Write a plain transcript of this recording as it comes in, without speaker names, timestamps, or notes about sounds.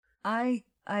What?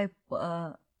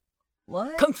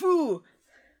 Kung Fu!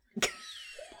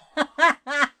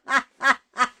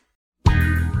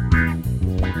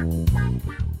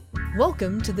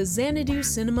 Welcome to the Xanadu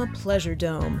Cinema Pleasure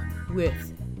Dome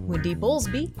with Wendy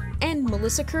Bowlesby and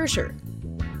Melissa Kirscher.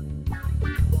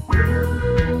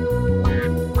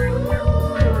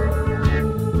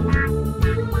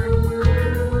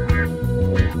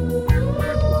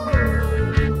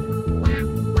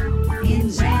 In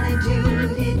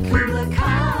Xanadu did Kubla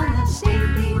Khan a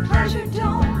stately pleasure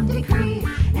dome decree.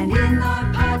 And in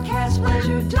our podcast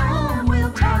Pleasure Dome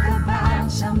we'll talk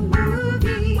about some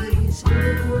movies.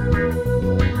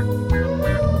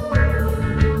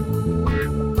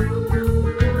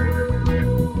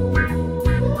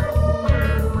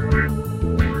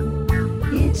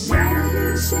 It's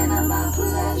Xanadu Cinema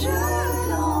Pleasure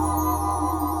Dome.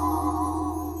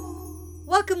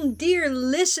 Welcome, dear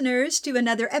listeners, to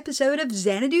another episode of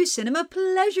Xanadu Cinema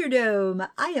Pleasure Dome.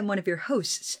 I am one of your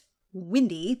hosts,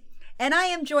 Wendy, and I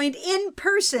am joined in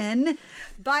person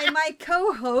by my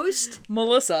co-host,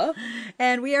 Melissa.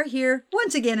 and we are here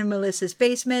once again in Melissa's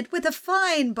basement with a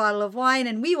fine bottle of wine,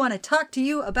 and we want to talk to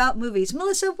you about movies.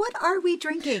 Melissa, what are we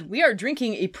drinking? We are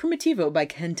drinking a Primitivo by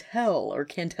Cantel, or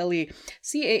Cantelli,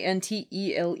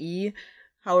 C-A-N-T-E-L-E,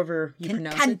 however you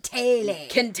pronounce it. Cantele.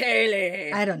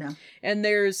 Cantele. I don't know. And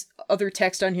there's other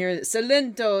text on here.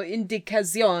 Salento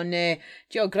indicazione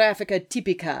geografica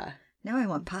tipica. Now I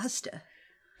want pasta.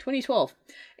 2012.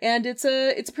 And it's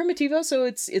a Primitivo, so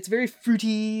it's very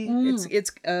fruity.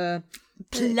 It's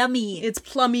Plummy. It's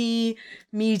plummy,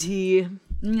 meaty.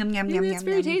 Yum, yum, yum, It's yum,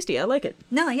 very yum. tasty. I like it.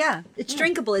 No, yeah. It's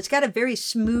drinkable. It's got a very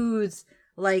smooth,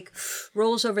 like,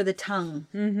 rolls over the tongue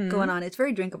going on. It's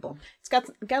very drinkable. It's got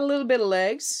a little bit of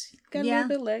legs. Got a Yeah. little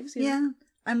bit of legs. you know. Yeah.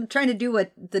 I'm trying to do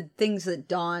what the things that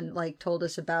Dawn, like, told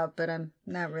us about, but I'm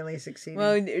not really succeeding.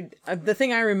 Well, the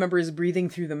thing I remember is breathing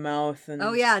through the mouth and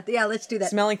oh, yeah. Yeah, let's do that.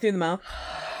 smelling through the mouth.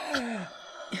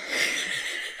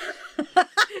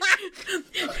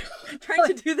 Trying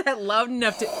to do that loud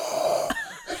enough to.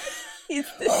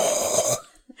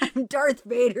 I'm Darth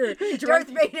Vader. Darth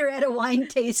Vader at a wine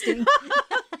tasting.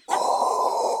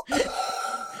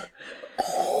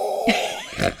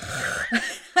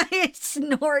 I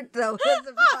snort, though. That's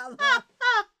a problem.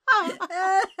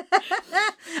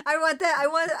 I want that.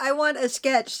 I want a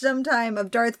sketch sometime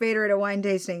of Darth Vader at a wine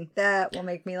tasting. That will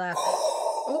make me laugh.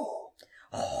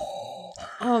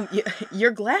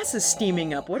 Your glass is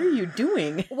steaming up. What are you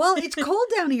doing? Well, it's cold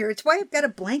down here. It's why I've got a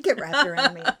blanket wrapped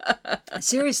around me.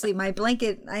 Seriously, my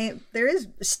blanket. There is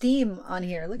steam on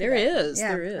here. Look There at that. is.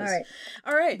 Yeah. There is. All right.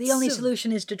 All right. The only so-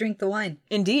 solution is to drink the wine.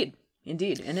 Indeed. And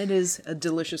it is a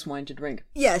delicious wine to drink.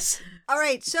 Yes. All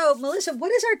right. So, Melissa,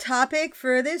 what is our topic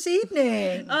for this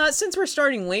evening? Since we're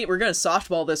starting late, we're going to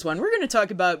softball this one. We're going to talk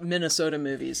about Minnesota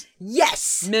movies.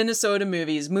 Yes. Minnesota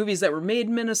movies that were made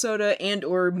in Minnesota and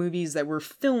or movies that were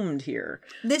filmed here.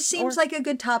 This seems like a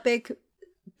good topic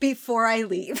before I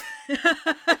leave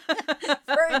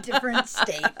for a different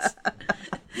state.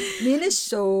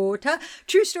 Minnesota.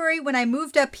 True story, when I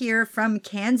moved up here from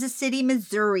Kansas City,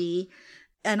 Missouri,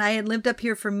 and I had lived up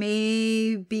here for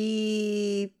maybe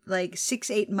like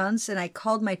 6-8 months, and I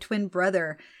called my twin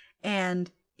brother, and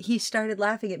he started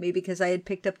laughing at me because I had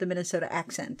picked up the Minnesota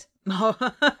accent.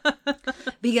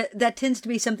 Because that tends to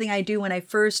be something I do when I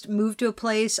first move to a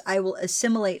place. I will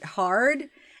assimilate hard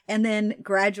and then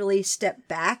gradually step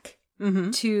back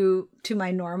to my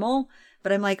normal.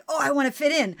 But I'm like, oh, I want to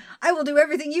fit in. I will do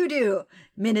everything you do.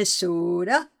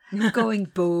 Minnesota, going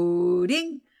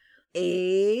boating.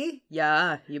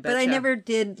 Yeah, you betcha. But I never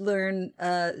did learn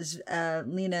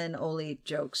Lena and Oli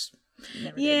jokes.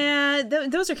 Never did. Yeah,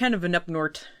 those are kind of an up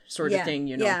north sort of thing,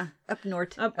 you know. Yeah, up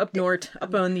north. Up north,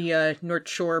 up on the North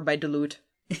Shore by Duluth.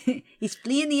 He's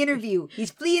fleeing the interview.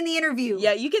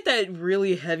 Yeah, you get that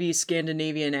really heavy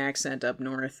Scandinavian accent up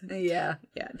north. Yeah.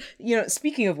 Yeah. You know,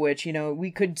 speaking of which, you know,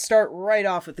 we could start right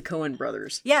off with the Coen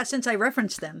brothers. Yeah, since I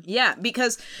referenced them. Yeah,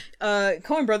 because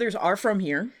Coen brothers are from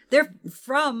here. They're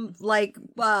from, like,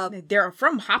 They're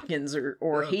from Hopkins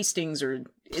or Hastings or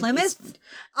Plymouth.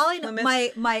 All I know,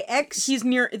 Plymouth. my ex, He's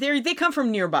near. They come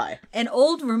from nearby. an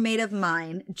old roommate of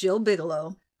mine, Jill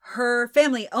Bigelow, her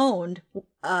family owned,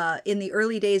 in the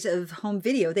early days of home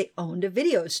video, they owned a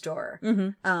video store,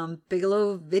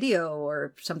 Bigelow Video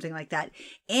or something like that.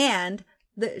 And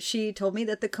she told me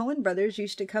that the Coen brothers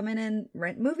used to come in and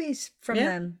rent movies from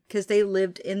them because they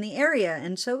lived in the area.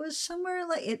 And so it was somewhere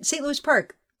like St. Louis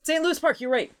Park. St. Louis Park,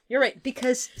 you're right.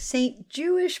 Because St.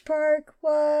 Jewish Park,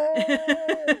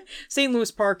 what? St.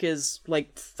 Louis Park is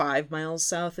like 5 miles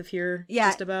south of here. Yeah.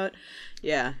 Just about.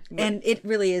 Yeah. And it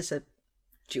really is a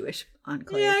Jewish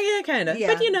enclave. Yeah, kind of. Yeah.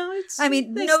 But, it's... I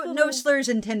mean, nice no little- slurs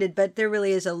intended, but there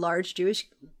really is a large Jewish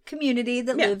community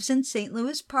that Yeah. lives in St.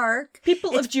 Louis Park.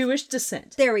 People of Jewish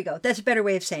descent. There we go. That's a better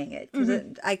way of saying it.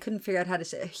 'Cause I couldn't figure out how to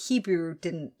say it. Hebrew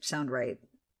didn't sound right.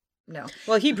 No.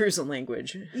 Well, Hebrew's a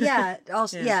language. Yeah.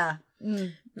 Also, yeah.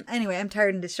 Anyway, I'm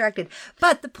tired and distracted.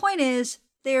 But the point is,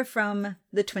 they're from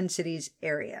the Twin Cities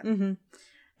area. Mm-hmm.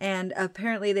 And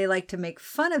apparently they like to make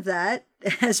fun of that,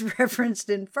 as referenced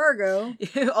in Fargo.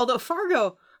 Although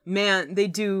Fargo, man, they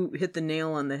do hit the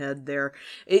nail on the head there.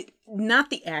 Not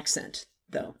the accent,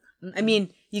 though. I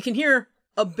mean, you can hear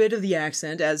a bit of the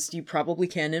accent, as you probably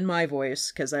can in my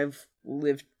voice, because I've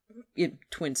lived in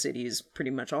Twin Cities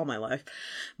pretty much all my life.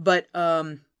 But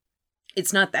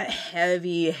it's not that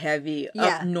heavy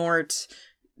up north,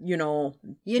 you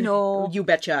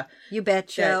betcha. You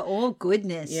betcha. That- Oh,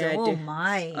 goodness. Yeah, Oh,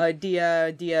 my.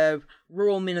 The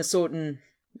rural Minnesotan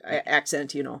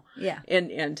accent, Yeah.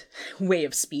 and way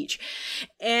of speech.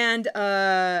 And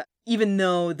even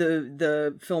though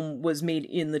the film was made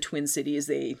in the Twin Cities,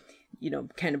 they,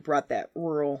 kind of brought that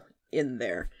rural in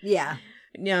there. Yeah.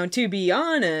 Now, to be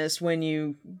honest, when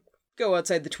you go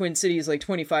outside the Twin Cities like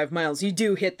 25 miles, you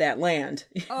do hit that land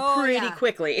pretty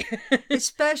quickly.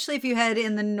 Especially if you head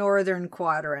in the northern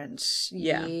quadrants.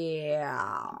 Yeah.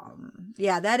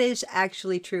 Yeah, that is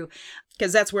actually true.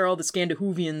 Because that's where all the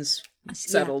Scandinavians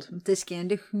settled. Yeah, the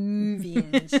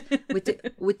Scandinavians with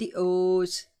the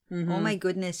O's. Mm-hmm. Oh my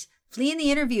goodness. Flee in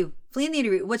the interview.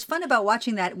 What's fun about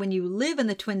watching that, when you live in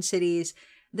the Twin Cities,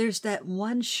 there's that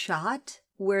one shot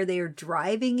where they are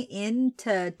driving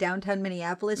into downtown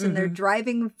Minneapolis and they're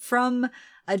driving from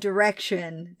a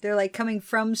direction. They're like coming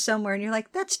from somewhere and you're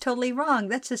like, that's totally wrong.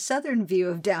 That's a southern view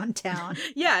of downtown.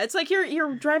 Yeah, it's like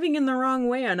you're driving in the wrong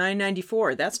way on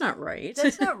I-94. That's not right.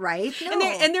 That's not right. No.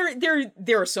 And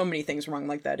there are so many things wrong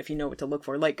like that if you know what to look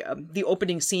for. Like the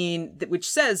opening scene, which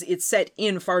says it's set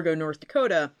in Fargo, North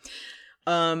Dakota,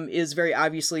 is very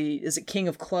obviously, is it King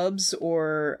of Clubs?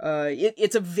 Or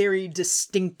it's a very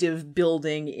distinctive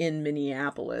building in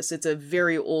Minneapolis. It's a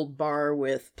very old bar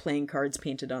with playing cards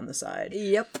painted on the side.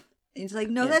 Yep. It's like,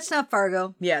 no, that's not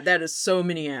Fargo. Yeah, that is so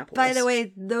Minneapolis. By the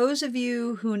way, those of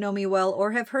you who know me well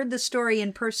or have heard the story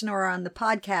in person or on the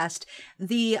podcast,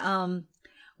 we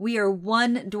are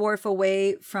one dwarf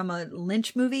away from a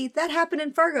Lynch movie. That happened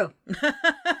in Fargo.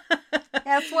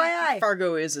 FYI.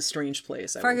 Fargo is a strange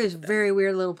place. Fargo is a very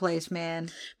weird little place, man.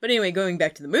 But anyway, going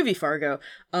back to the movie Fargo,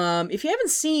 if you haven't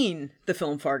seen the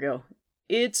film Fargo,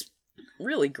 it's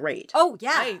really great. Oh,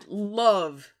 yeah. I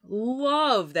love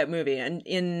that movie. And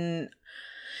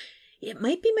it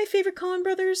might be my favorite Coen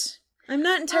Brothers. I'm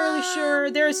not entirely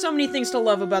sure. There are so many things to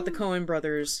love about the Coen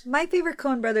Brothers. My favorite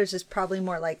Coen Brothers is probably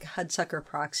more like Hudsucker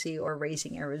Proxy or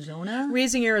Raising Arizona.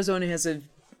 Raising Arizona has a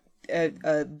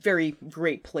very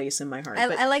great place in my heart.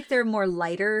 I like their more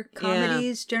lighter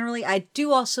comedies generally. I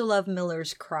do also love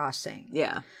Miller's Crossing.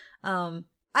 Yeah.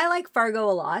 I like Fargo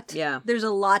a lot. Yeah. There's a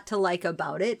lot to like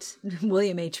about it.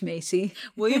 William H. Macy.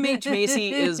 William H.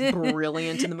 Macy is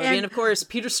brilliant in the movie. And of course,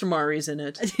 Peter Stormare's in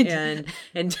it. And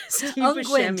Steve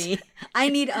Buscemi. I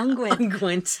need unguent.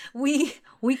 Unguent.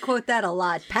 We quote that a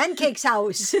lot. Pancake's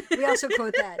house. We also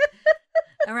quote that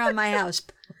around my house.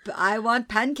 I want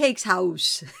Pancake's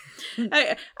house.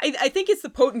 I think it's the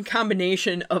potent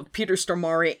combination of Peter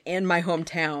Stormare and my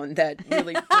hometown that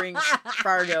really brings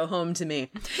Fargo home to me.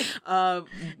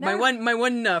 My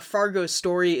one Fargo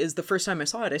story is the first time I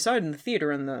saw it. I saw it in the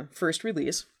theater on the first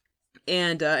release,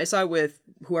 and I saw it with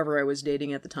whoever I was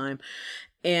dating at the time,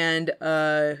 and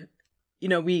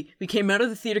we came out of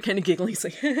the theater kind of giggling. It's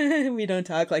like we don't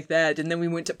talk like that, and then we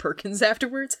went to Perkins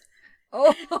afterwards.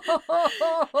 Oh.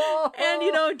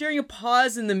 And, during a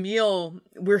pause in the meal,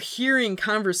 we're hearing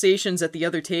conversations at the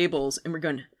other tables, and we're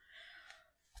going,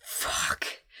 fuck.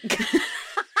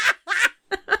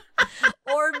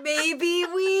 Or maybe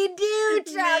we do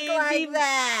talk like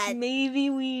that. Maybe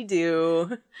we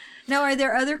do. Now, are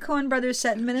there other Coen Brothers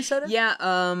set in Minnesota? Yeah,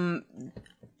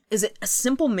 is it A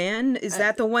Simple Man? Is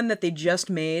that the one that they just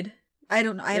made? I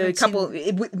don't know. I haven't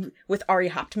seen... with Ari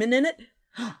Hauptman in it?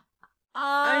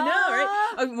 I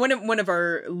know, right? One of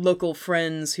our local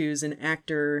friends who's an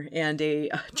actor and a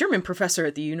German professor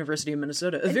at the University of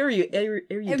Minnesota, a very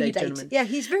erudite gentleman. Yeah,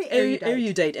 he's very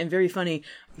erudite and very funny,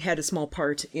 had a small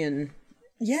part in...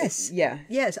 Yes. Yeah.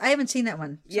 Yes, I haven't seen that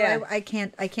one. So yeah. I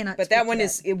cannot But that one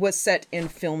it was set and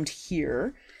filmed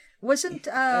here. Wasn't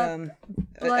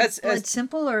Blood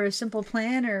Simple or A Simple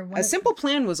Plan or A Simple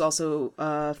Plan was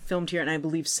also filmed here and I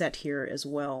believe set here as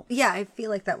well. Yeah, I feel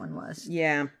like that one was.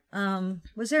 Yeah.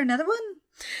 Was there another one?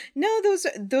 No,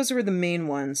 those were the main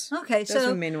ones. Okay, Those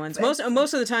were the main ones. Most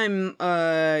of the time,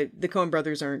 the Coen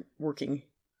brothers aren't working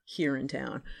here in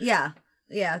town. Yeah.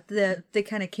 They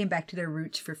kind of came back to their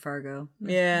roots for Fargo.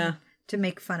 Yeah. To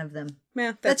make fun of them.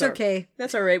 Yeah, That's okay.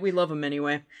 That's all right. We love them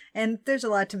anyway. And there's a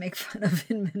lot to make fun of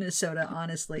in Minnesota,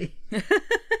 honestly.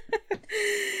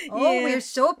 Oh, we're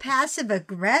so passive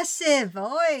aggressive.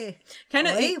 Oi.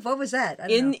 What was that? I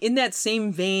don't know. In that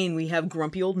same vein, we have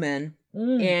Grumpy Old Men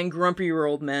and Grumpier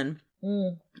Old Men,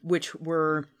 which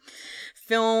were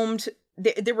filmed.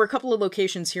 There were a couple of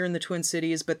locations here in the Twin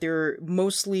Cities, but they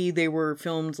were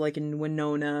filmed like in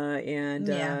Winona and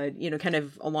kind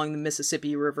of along the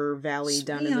Mississippi River Valley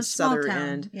down in the southern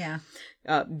end. Yeah.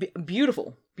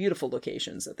 Beautiful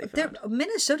locations that they found.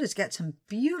 Minnesota's got some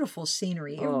beautiful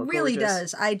scenery. It Oh, really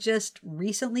gorgeous. does. I just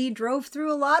recently drove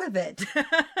through a lot of it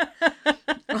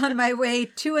on my way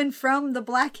to and from the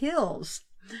Black Hills.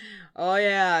 Oh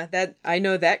yeah, I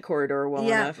know that corridor well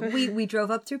enough. we drove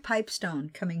up through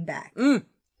Pipestone coming back.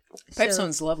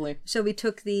 Pipestone's lovely. So we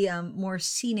took the more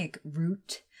scenic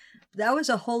route. That was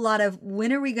a whole lot of,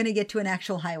 when are we going to get to an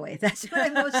actual highway? That's what I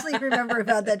mostly remember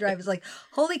about that drive. It's like,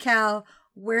 holy cow,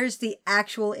 where's the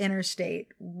actual interstate?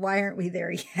 Why aren't we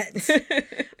there yet?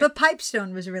 But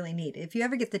Pipestone was really neat. If you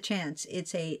ever get the chance,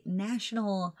 it's a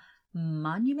national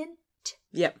monument.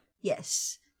 Yep.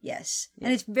 Yes.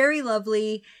 And it's very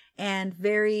lovely and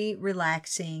very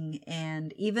relaxing.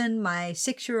 And even my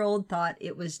 6-year-old thought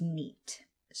it was neat.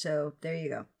 So there you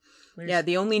go. Yeah,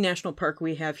 the only national park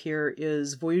we have here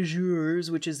is Voyageurs,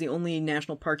 which is the only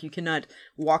national park you cannot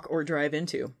walk or drive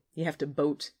into. You have to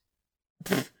boat.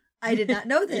 I did not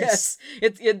know this.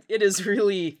 Yes, it is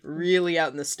really, really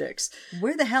out in the sticks.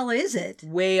 Where the hell is it?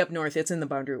 Way up north. It's in the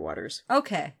Boundary Waters.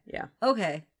 Okay. Yeah.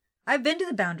 Okay. I've been to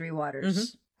the Boundary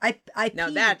Waters. I peed.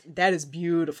 Now that is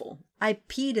beautiful. I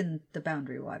peed in the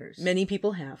Boundary Waters. Many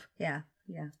people have. Yeah.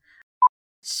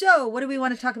 So, what do we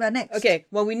want to talk about next? Okay,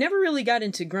 well, we never really got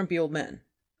into Grumpy Old Men.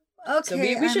 Okay, So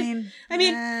we should.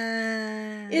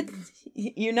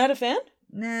 You're not a fan?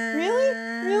 Nah.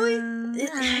 Really?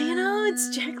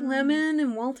 It's Jack Lemmon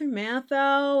and Walter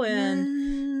Matthau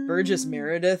and Burgess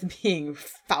Meredith being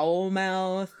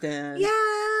foul-mouthed and... Yeah,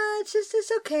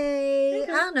 it's okay. I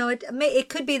don't know. It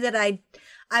could be that I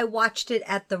watched it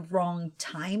at the wrong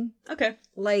time. Okay.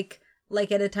 Like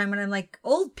at a time when I'm like,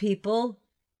 old people,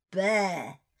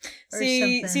 bleh.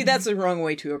 See, that's the wrong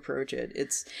way to approach it.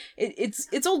 It's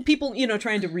old people,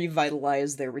 trying to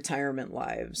revitalize their retirement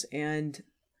lives, and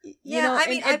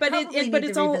I probably need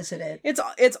to revisit it.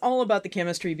 It's all about the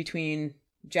chemistry between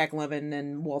Jack Lemmon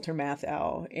and Walter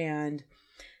Matthau, and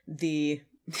the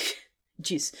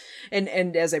jeez,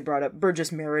 and as I brought up,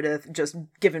 Burgess Meredith just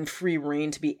given free rein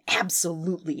to be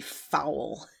absolutely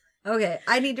foul. Okay,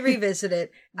 I need to revisit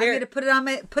it. I'm going to put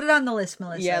it on the list,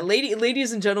 Melissa. Yeah,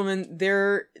 ladies and gentlemen,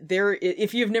 there.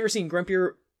 If you've never seen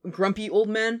Grumpy Old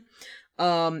Men,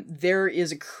 there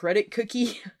is a credit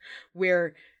cookie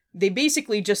where they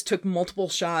basically just took multiple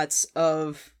shots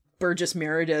of Burgess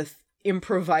Meredith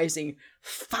improvising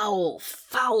foul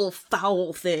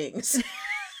things,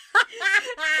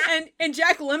 and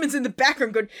Jack Lemmon's in the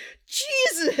background going,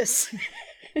 Jesus.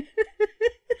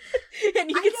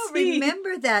 And I don't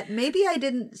remember that. Maybe I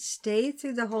didn't stay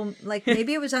through the whole,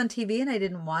 maybe it was on TV and I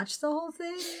didn't watch the whole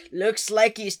thing. Looks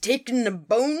like he's taking a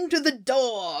bone to the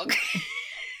dog.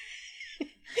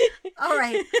 All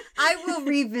right. I will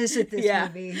revisit this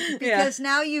movie because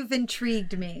now you've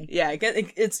intrigued me. Yeah,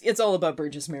 it's all about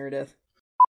Burgess Meredith.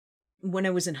 When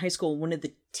I was in high school, one of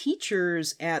the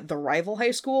teachers at the rival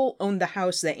high school owned the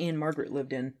house that Anne Margaret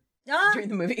lived in. During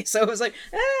the movie, so I was like,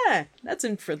 that's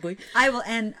in Fridley. I will,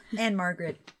 and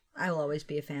Margaret, I will always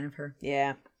be a fan of her.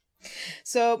 Yeah.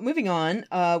 So moving on,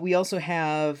 we also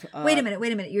have. Wait a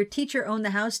minute. Your teacher owned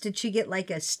the house. Did she get like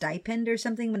a stipend or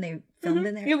something when they filmed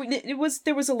in there?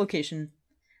 There was a location.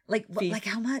 Like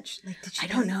how much? Did she?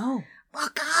 I don't know. Oh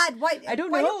God! Why? I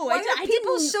don't know. Why are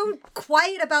people so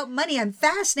quiet about money? I'm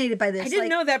fascinated by this. I didn't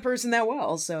know that person that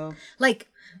well, so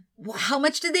how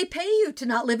much did they pay you to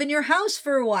not live in your house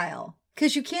for a while?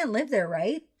 Because you can't live there,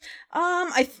 right?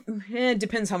 It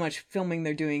depends how much filming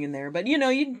they're doing in there, but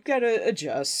you gotta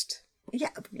adjust. Yeah.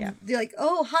 They're like,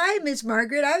 oh, hi, Miss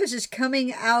Margaret. I was just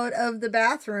coming out of the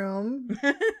bathroom.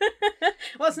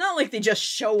 Well, it's not like they just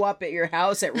show up at your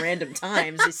house at random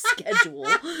times. They schedule.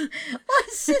 Well,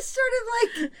 it's just sort of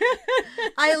like,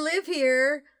 I live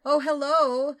here. Oh,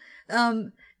 hello.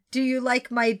 Do you like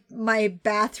my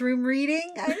bathroom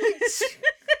reading? I mean,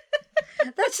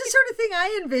 that's the sort of thing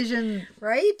I envision,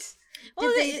 right?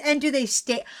 Well, do they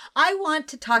stay? I want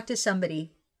to talk to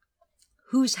somebody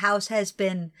whose house has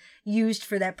been used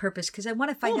for that purpose, because I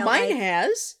want to find Well, out. mine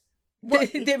has. Well,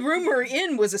 the room we're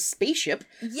in was a spaceship.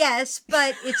 Yes,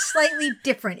 but it's slightly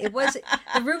different. It was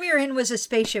the room you're in was a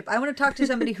spaceship. I want to talk to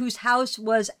somebody whose house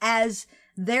was as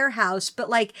their house, but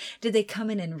like, did they come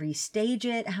in and restage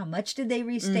it? How much did they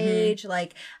restage?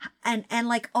 Like, and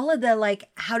like all of the, like,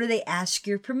 how do they ask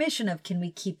your permission of, can we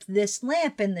keep this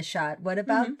lamp in the shot? What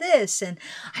about this? And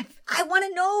I want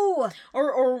to know.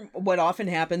 Or what often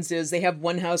happens is they have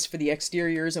one house for the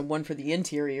exteriors and one for the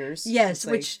interiors. Yes, It's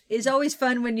like, which is always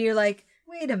fun when you're like,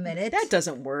 wait a minute. that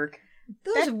doesn't work.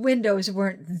 Those windows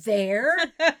weren't there.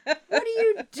 What are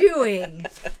you doing?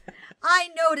 I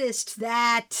noticed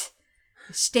that.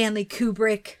 Stanley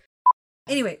Kubrick.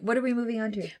 Anyway, what are we moving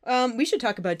on to? We should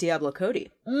talk about Diablo Cody.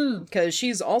 Because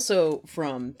she's also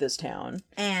from this town.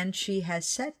 And she has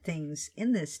set things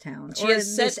in this town. She or has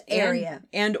in set this area.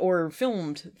 and or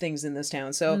filmed things in this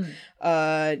town. So,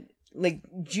 like,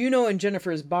 Juno and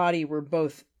Jennifer's Body were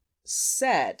both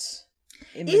set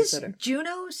in Is Minnesota.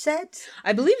 Juno set?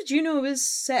 I believe Juno is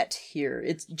set here.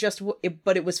 It's just,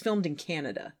 but it was filmed in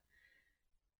Canada.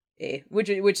 Which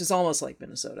is almost like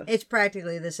Minnesota. It's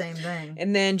practically the same thing.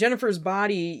 And then Jennifer's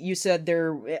Body, you said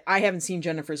I haven't seen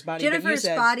Jennifer's Body. but you Jennifer's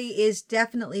said, Body is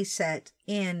definitely set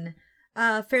in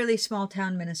a fairly small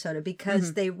town, Minnesota,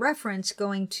 because they reference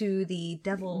going to the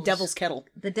Devil's Kettle.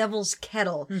 The Devil's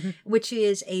Kettle, which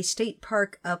is a state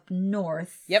park up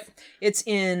north. Yep. It's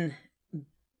in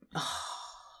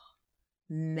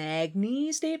Magny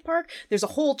State Park. There's a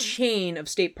whole chain of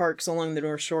state parks along the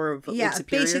north shore of Lake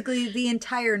Superior. Basically the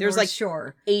entire There's North like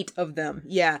Shore 8 of them.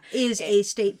 Yeah. is a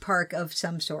state park of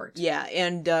some sort. Yeah,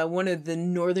 and one of the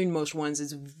northernmost ones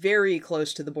is very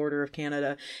close to the border of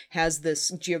Canada, has this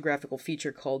geographical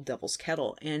feature called Devil's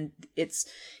Kettle, and it's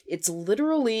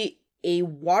literally a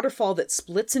waterfall that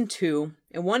splits in two,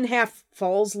 and one half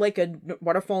falls like a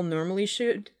waterfall normally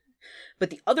should, but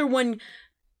the other one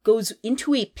goes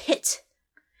into a pit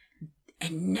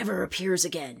and never appears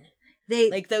again.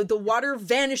 The water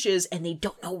vanishes and they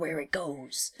don't know where it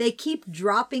goes. They keep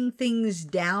dropping things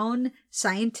down,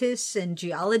 scientists and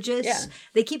geologists. Yeah.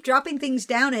 They keep dropping things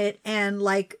down it and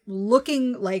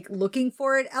looking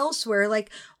for it elsewhere.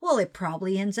 Like, well, it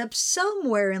probably ends up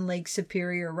somewhere in Lake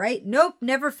Superior, right? Nope,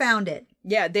 never found it.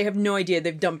 Yeah, they have no idea.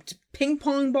 They've dumped ping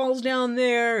pong balls down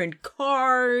there and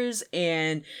cars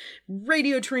and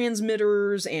radio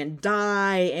transmitters and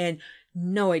dye and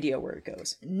no idea where it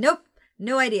goes. Nope,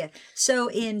 no idea. So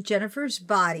in Jennifer's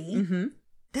Body,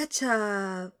 that's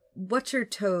what's her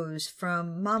toes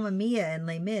from Mamma Mia and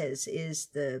Les Mis is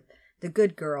the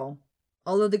good girl.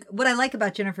 Although what I like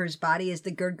about Jennifer's Body is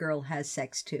the good girl has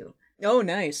sex too. Oh,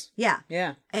 nice. Yeah.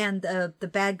 Yeah. And the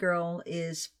bad girl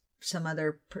is some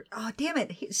other oh, damn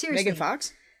it. Seriously. Megan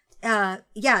Fox?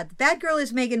 Yeah, the bad girl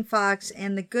is Megan Fox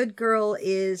and the good girl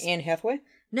is Anne Hathaway?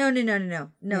 No,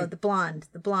 the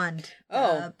blonde.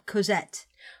 Oh. Cosette.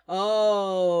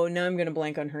 Oh, now I'm going to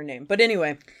blank on her name. But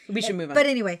anyway, we should move on. But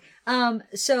anyway,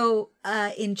 so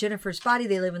in Jennifer's Body,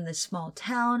 they live in this small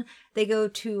town. They go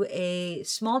to a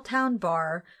small town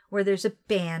bar where there's a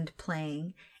band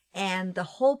playing. And the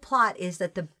whole plot is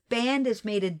that the band has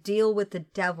made a deal with the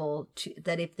devil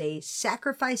that if they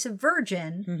sacrifice a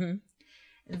virgin,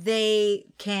 they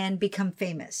can become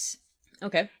famous.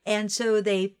 Okay. And so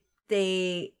they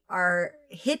are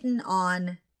hitting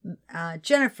on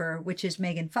Jennifer, which is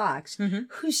Megan Fox,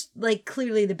 who's like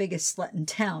clearly the biggest slut in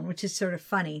town, which is sort of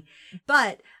funny.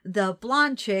 But the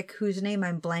blonde chick, whose name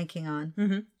I'm blanking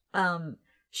on,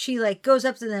 she like goes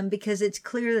up to them because it's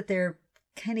clear that they're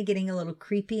kind of getting a little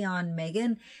creepy on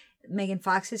Megan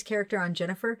Fox's character on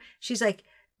Jennifer. She's like,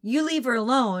 you leave her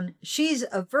alone. She's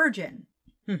a virgin.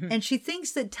 And she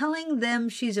thinks that telling them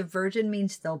she's a virgin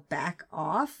means they'll back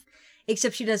off.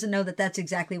 Except she doesn't know that that's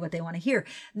exactly what they want to hear.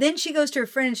 Then she goes to her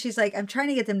friend and she's like, I'm trying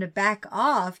to get them to back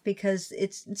off because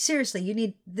it's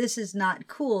seriously, this is not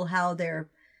cool how they're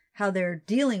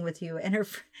dealing with you.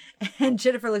 And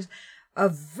Jennifer looks, a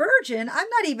virgin? I'm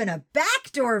not even a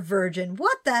backdoor virgin.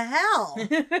 What the hell?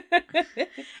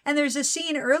 And there's a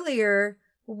scene earlier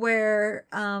where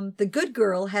the good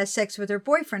girl has sex with her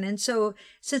boyfriend. And so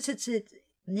since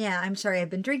yeah, I'm sorry. I've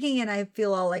been drinking and I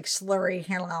feel all like slurry.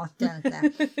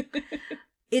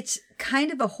 It's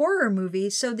kind of a horror movie.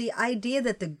 So the idea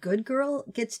that the good girl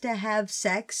gets to have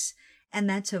sex and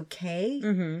that's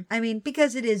okay. I mean,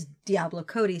 because it is Diablo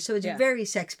Cody. So it's very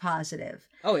sex positive.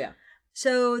 Oh, yeah.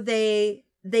 So they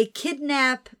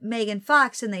kidnap Megan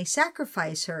Fox and they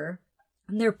sacrifice her.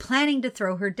 And they're planning to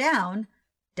throw her down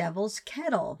Devil's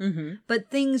Kettle.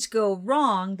 But things go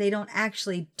wrong. They don't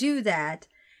actually do that.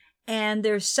 And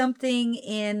there's something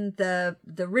in the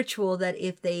ritual that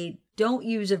if they don't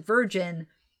use a virgin,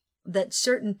 that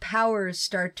certain powers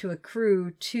start to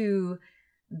accrue to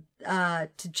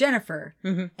Jennifer.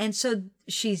 And so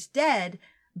she's dead,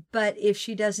 but if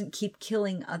she doesn't keep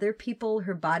killing other people,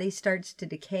 her body starts to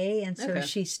decay, and so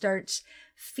she starts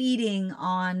feeding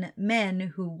on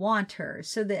men who want her.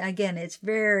 So that, again, it's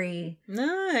very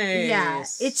nice. Yeah,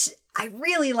 I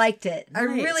really liked it. Nice. I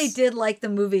really did like the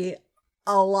movie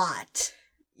a lot.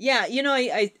 Yeah, you know,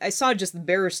 I saw just the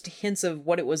barest hints of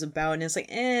what it was about, and it's like,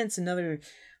 it's another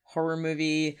horror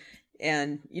movie.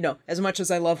 And, you know, as much as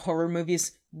I love horror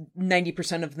movies,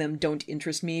 90% of them don't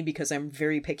interest me because I'm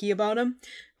very picky about them.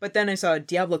 But then I saw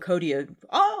Diablo Cody.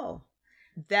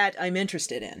 That I'm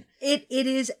interested in. It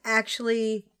is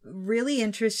actually really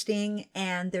interesting,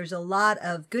 and there's a lot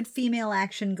of good female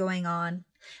action going on.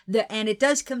 And it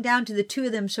does come down to the two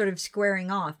of them sort of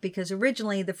squaring off, because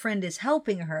originally the friend is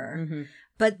helping her,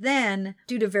 but then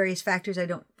due to various factors, I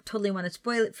don't totally want to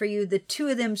spoil it for you, the two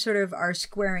of them sort of are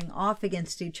squaring off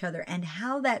against each other, and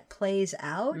how that plays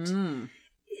out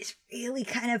is really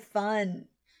kind of fun.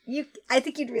 I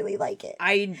think you'd really like it.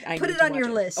 I put it on your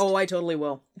list. Oh, I totally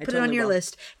will. Put it on your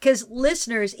list. Because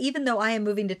listeners, even though I am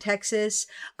moving to Texas,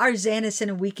 our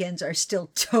Xanison weekends are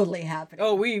still totally happening.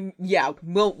 Oh,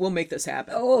 we'll make this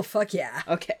happen. Oh, fuck yeah.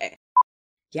 Okay.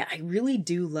 Yeah, I really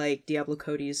do like Diablo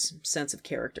Cody's sense of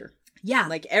character. Yeah.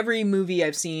 Like every movie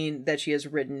I've seen that she has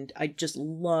written, I just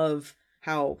love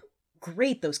how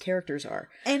great those characters are.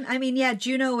 And I mean, yeah,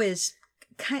 Juno is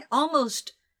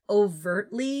almost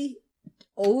overly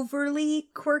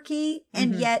quirky,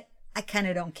 and yet I kind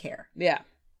of don't care. Yeah.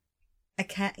 I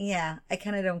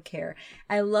kind of don't care.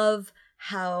 I love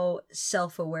how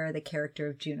self-aware the character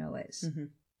of Juno is.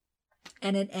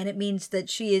 And it means that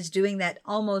she is doing that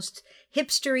almost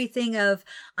hipstery thing of,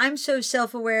 I'm so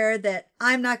self-aware that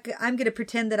I'm going to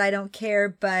pretend that I don't care,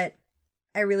 but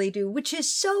I really do, which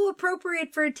is so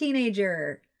appropriate for a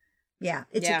teenager. Yeah,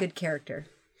 it's a good character.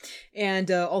 And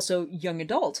also Young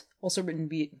Adult, also written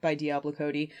by Diablo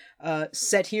Cody,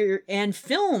 set here and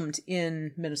filmed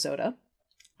in Minnesota.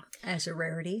 As a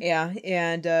rarity. Yeah,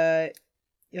 and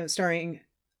starring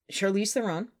Charlize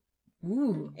Theron.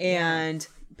 Ooh. And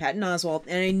Patton Oswalt.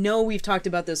 And I know we've talked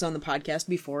about this on the podcast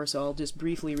before, so I'll just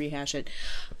briefly rehash it.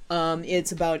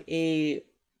 It's about Charlize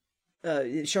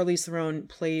Theron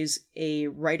plays a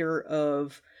writer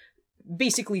of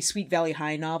basically Sweet Valley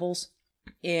High novels.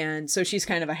 And so she's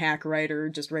kind of a hack writer,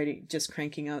 just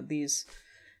cranking out these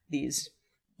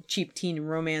cheap teen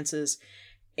romances.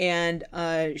 And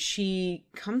she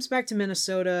comes back to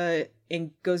Minnesota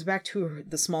and goes back to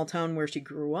the small town where she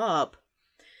grew up,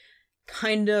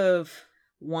 kind of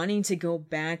wanting to go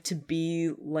back to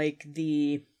be like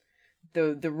the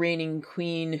reigning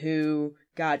queen who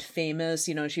got famous.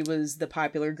 You know, she was the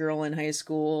popular girl in high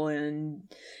school and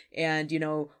you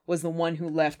know, was the one who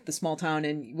left the small town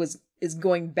and is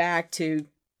going back to,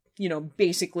 you know,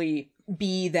 basically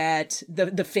be that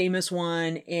the famous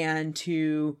one, and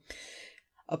to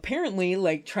apparently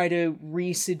like try to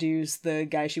re-seduce the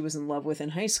guy she was in love with in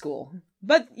high school.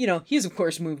 But, you know, he's of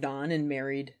course moved on and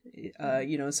married,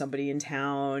 you know, somebody in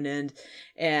town,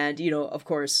 and, you know, of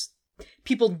course,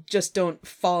 people just don't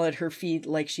fall at her feet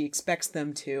like she expects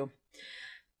them to.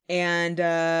 And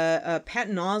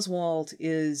Patton Oswalt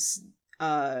is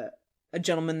a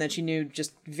gentleman that she knew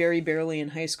just very barely in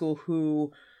high school,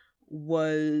 who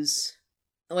was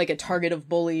like a target of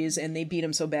bullies, and they beat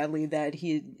him so badly that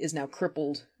he is now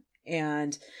crippled.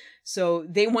 And so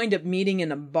they wind up meeting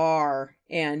in a bar,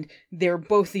 and they're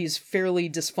both these fairly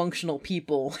dysfunctional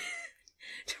people.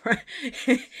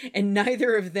 And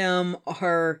neither of them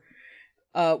are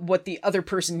what the other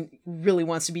person really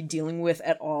wants to be dealing with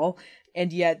at all.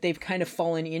 And yet they've kind of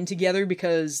fallen in together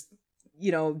because,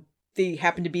 you know, they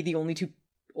happen to be the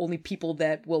only people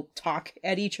that will talk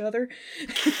at each other.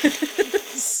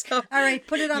 So, all right,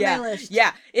 put it on my list.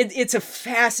 Yeah, it's a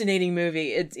fascinating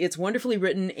movie. It's wonderfully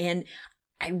written, and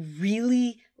I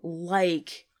really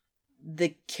like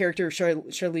the character of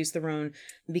Charlize Theron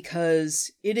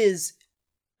because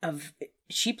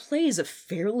she plays a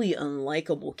fairly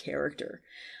unlikable character,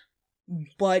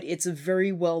 but it's a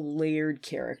very well layered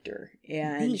character,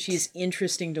 and she's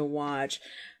interesting to watch.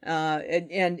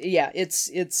 And yeah,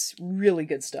 it's really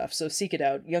good stuff. So seek it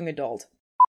out, Young Adult.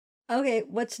 Okay,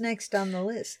 what's next on the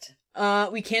list?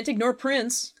 We can't ignore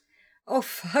Prince. Oh,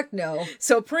 fuck no.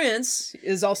 So Prince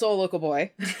is also a local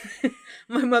boy.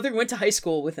 My mother went to high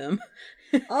school with him.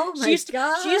 Oh my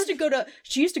God. She used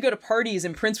to go to parties,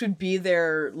 and Prince would be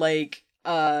there like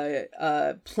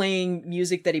playing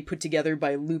music that he put together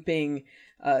by looping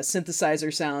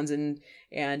synthesizer sounds, and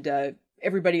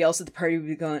everybody else at the party would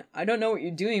be going, I don't know what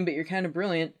you're doing, but you're kind of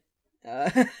brilliant.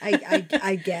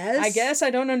 I guess. I guess I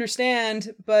don't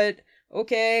understand, but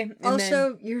okay. And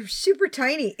also, you're super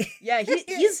tiny. yeah,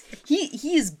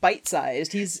 he's bite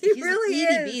sized. He's really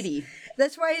itty is. bitty.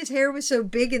 That's why his hair was so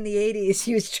big in the 80s.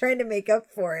 He was trying to make up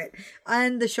for it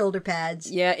on the shoulder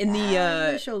pads. Yeah, in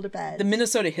the shoulder pads. the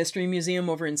Minnesota History Museum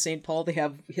over in St. Paul, they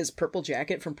have his purple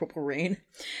jacket from Purple Rain,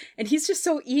 and he's just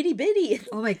so itty bitty.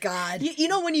 Oh my god! You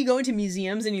know when you go into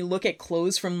museums and you look at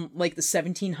clothes from like the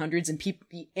 1700s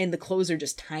and and the clothes are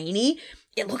just tiny,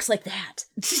 it looks like that.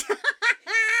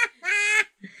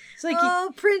 It's like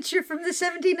oh, Prince, you're from the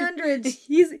 1700s.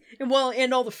 he's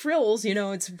and all the frills.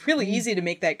 It's really easy to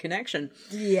make that connection.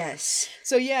 Yes.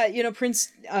 So yeah,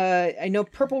 Prince. I know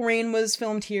Purple Rain was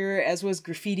filmed here, as was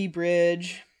Graffiti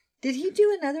Bridge. Did he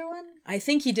do another one? I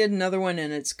think he did another one,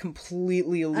 and it's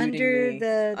completely eluding me.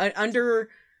 I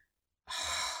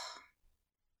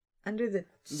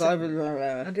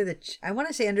want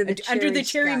to say under the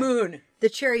cherry moon. The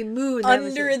cherry moon.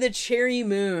 Under the cherry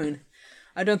moon.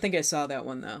 I don't think I saw that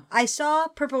one though. I saw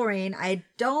Purple Rain. I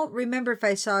don't remember if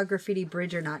I saw Graffiti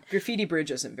Bridge or not. Graffiti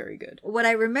Bridge isn't very good. What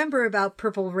I remember about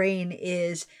Purple Rain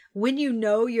is when you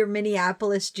know your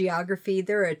Minneapolis geography,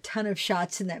 there are a ton of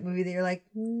shots in that movie that you're like,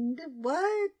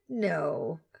 what?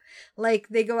 No. Like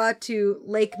they go out to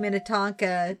Lake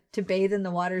Minnetonka to bathe in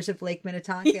the waters of Lake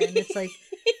Minnetonka, and it's like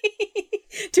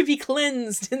to be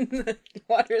cleansed in the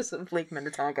waters of Lake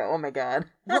Minnetonka. Oh my god.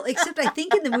 Well, except I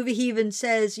think in the movie he even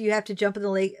says you have to jump in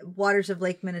the waters of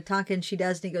Lake Minnetonka, and she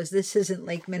does, and he goes, "This isn't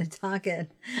Lake Minnetonka." And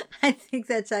I think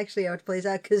that's actually how it plays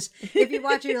out, because if you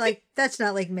watch it, you're like, "That's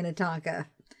not Lake Minnetonka.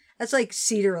 That's like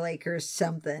Cedar Lake or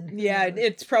something." Yeah,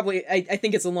 it's probably. I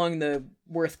think it's along the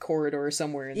Worth corridor or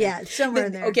somewhere in there. Yeah, somewhere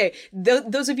in there. Okay,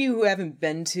 those of you who haven't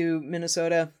been to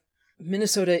Minnesota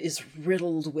is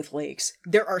riddled with lakes.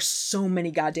 There are so many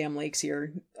goddamn lakes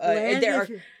here.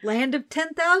 Land of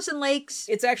 10,000 lakes.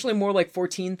 It's actually more like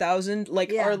 14,000.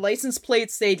 Like our license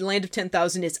plates say land of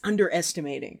 10,000. It's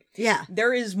underestimating. Yeah.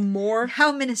 There is more.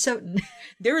 How Minnesotan?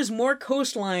 There is more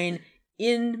coastline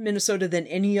in Minnesota than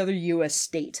any other U.S.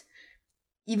 state.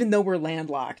 Even though we're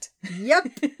landlocked. Yep.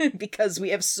 Because we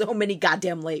have so many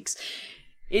goddamn lakes.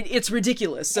 It's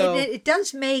ridiculous. So it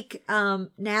does make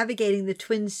navigating the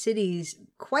Twin Cities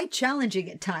quite challenging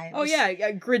at times. Oh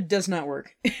yeah, grid does not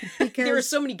work. Because there are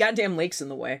so many goddamn lakes in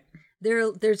the way.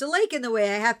 There's a lake in the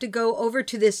way. I have to go over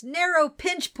to this narrow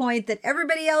pinch point that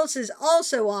everybody else is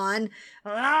also on.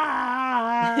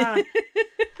 But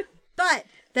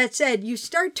that said, you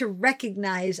start to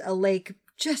recognize a lake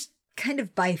just kind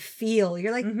of by feel.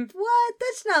 You're like, what?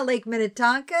 That's not Lake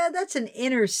Minnetonka. That's an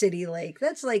inner city lake.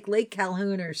 That's like Lake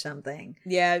Calhoun or something.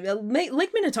 Yeah,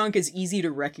 Lake Minnetonka is easy to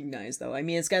recognize, though. I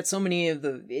mean, it's got so many of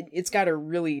it's got a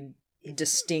really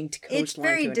distinct coastline. It's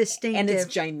very distinctive. And it's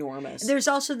ginormous. There's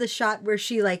also the shot where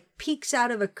she like peeks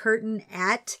out of a curtain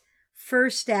at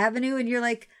First Avenue, and you're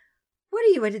like, what are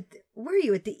you at? Where are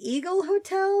you at the Eagle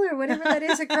Hotel or whatever that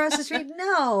is across the street?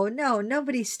 No,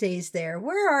 nobody stays there.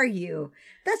 Where are you?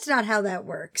 That's not how that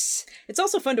works. It's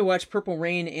also fun to watch Purple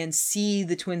Rain and see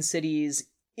the Twin Cities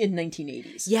in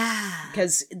 1980s. Yeah.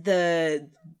 Because the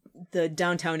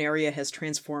downtown area has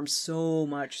transformed so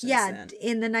much since then.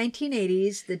 In the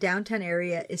 1980s, the downtown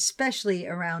area, especially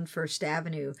around First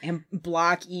Avenue. And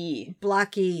Block E.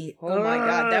 Block E. Oh my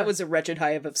god, that was a wretched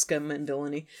hive of scum and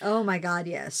villainy. Oh my god,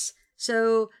 yes.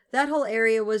 So that whole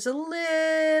area was a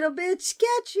little bit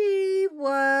sketchy.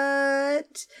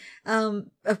 What?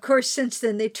 Of course, since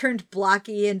then, they turned Block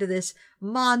E into this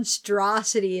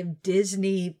monstrosity of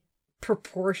Disney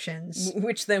proportions.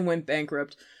 Which then went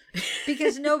bankrupt.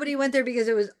 Because nobody went there because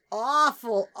it was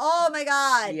awful. Oh my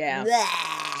god. Yeah.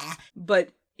 Blah. But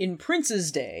in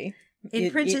Prince's day...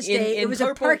 In Prince's day, it was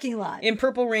a parking lot. In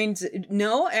Purple Rain's...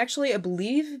 No, actually, I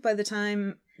believe by the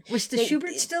time... Was the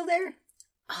Schubert still there?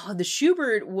 Oh, the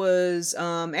Schubert was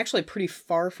actually pretty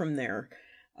far from there.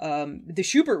 The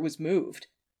Schubert was moved.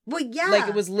 Well, yeah. Like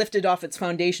it was lifted off its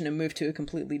foundation and moved to a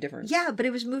completely different Yeah, but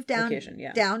it was moved down, location,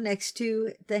 down next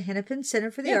to the Hennepin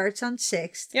Center for the Arts on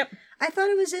 6th. Yep. I thought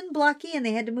it was in Block E and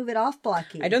they had to move it off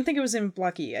Block E. I don't think it was in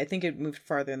Block E. I think it moved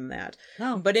farther than that.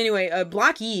 Oh. But anyway,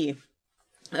 Block E,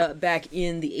 back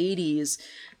in the 80s,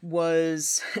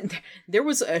 was... there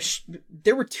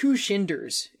were two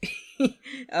Schinders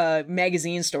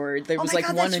magazine store. There was like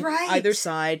one on either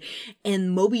side,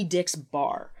 and Moby Dick's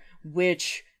Bar,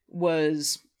 which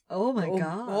was oh my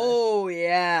god. Oh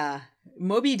yeah.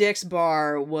 Moby Dick's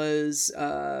Bar was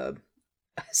a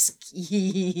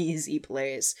skeezy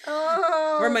place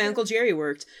where my Uncle Jerry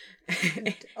worked.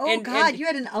 Oh, God, you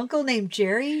had an uncle named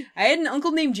Jerry? I had an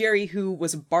uncle named Jerry who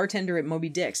was a bartender at Moby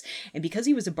Dick's. And because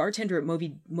he was a bartender at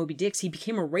Moby Dick's, he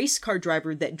became a race car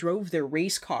driver that drove their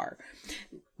race car,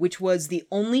 which was the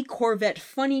only Corvette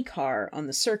funny car on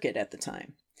the circuit at the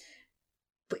time.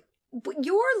 But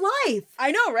your life.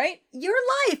 I know, right? Your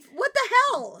life. What the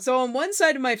hell? So on one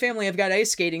side of my family, I've got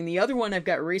ice skating. The other one, I've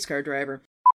got race car driver.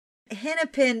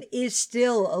 Hennepin is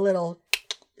still a little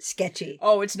sketchy.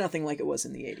 Oh, it's nothing like it was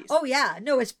in the 80s. Oh, yeah.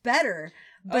 No, it's better.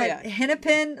 But yeah.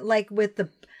 Hennepin, like with the,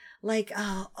 like,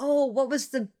 what was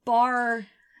the bar?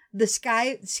 The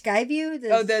Skyview? The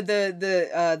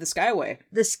Skyway.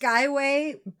 The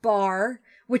Skyway bar,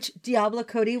 which Diablo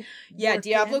Cody Yeah, worked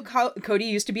Diablo in. Cody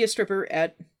used to be a stripper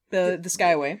at the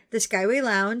Skyway. The Skyway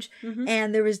Lounge. Mm-hmm.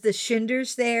 And there was the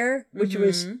Shinders there, which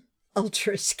was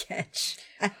ultra sketch.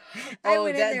 I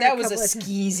went in there that was a couple of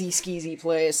skeezy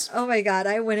place. Oh my God,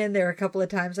 I went in there a couple of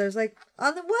times. I was like,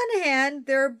 on the one hand,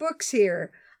 there are books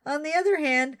here. On the other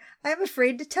hand, I'm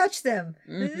afraid to touch them.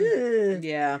 Mm-hmm.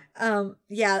 Yeah.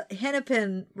 Yeah,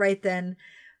 Hennepin right then.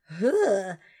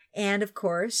 Ugh. And of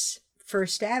course,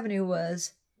 First Avenue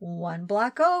was one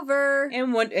block over.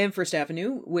 And First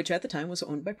Avenue, which at the time was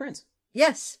owned by Prince.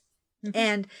 Yes.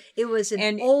 And it was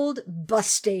an old bus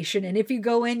station, and if you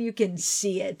go in, you can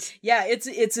see it. Yeah,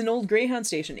 it's an old Greyhound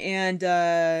station, and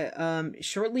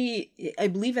shortly, I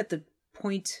believe at the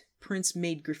point Prince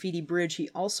made Graffiti Bridge, he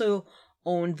also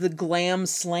owned the Glam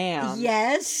Slam.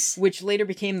 Yes, which later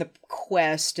became the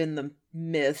Quest and the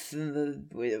Myth and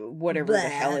the whatever blah, the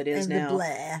hell it is now.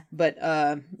 But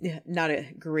not a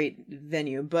great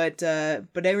venue. But I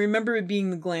remember it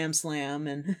being the Glam Slam,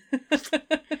 and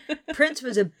Prince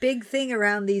was a big thing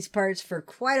around these parts for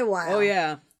quite a while. Oh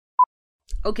yeah.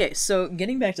 Okay, so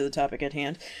getting back to the topic at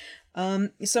hand,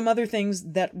 some other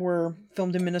things that were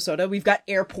filmed in Minnesota. We've got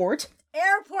Airport.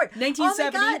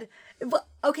 1970. Oh my God. Well,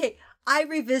 okay, I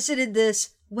revisited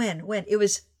this when it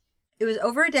was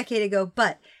over a decade ago,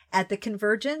 but at the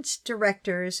Convergence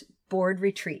Directors Board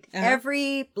Retreat.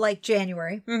 Every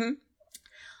January. Mm-hmm.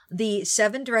 The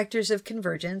 7 directors of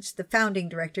Convergence, the founding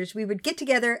directors, we would get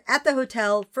together at the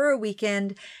hotel for a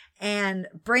weekend and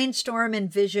brainstorm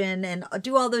and vision and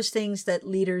do all those things that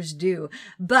leaders do.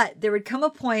 But there would come a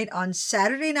point on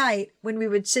Saturday night when we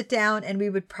would sit down and we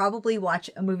would probably watch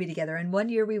a movie together. And one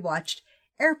year we watched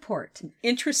Airport.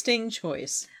 Interesting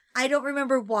choice. I don't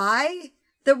remember why.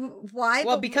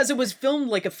 Because it was filmed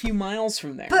like a few miles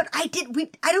from there. But I think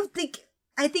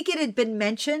it had been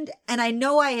mentioned, and I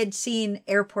know I had seen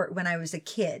Airport when I was a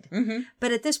kid. Mm-hmm.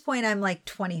 But at this point, I'm like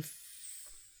 20.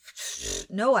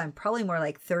 No, I'm probably more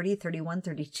like 30, 31,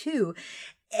 32.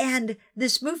 And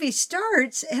this movie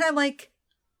starts, and I'm like,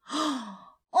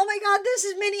 oh my God, this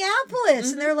is Minneapolis.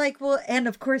 Mm-hmm. And they're like, well, and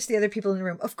of course the other people in the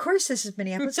room, of course this is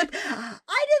Minneapolis. Like,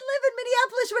 I didn't live in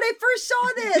Minneapolis when I first saw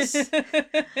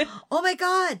this. Oh my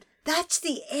God, that's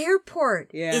the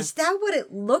airport. Yeah. Is that what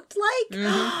it looked like?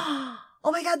 Mm-hmm.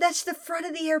 Oh my God, that's the front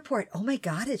of the airport. Oh my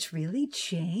God, it's really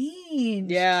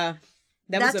changed. Yeah.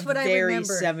 That's was a what very I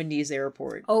remember. 70s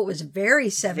airport. Oh, it was very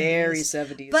 70s. Very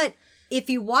 70s. But if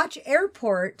you watch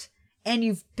Airport and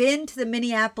you've been to the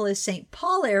Minneapolis St.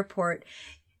 Paul airport,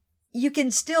 you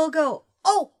can still go,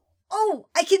 oh,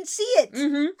 I can see it.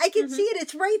 Mm-hmm, I can see it.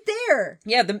 It's right there.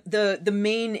 Yeah, the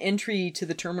main entry to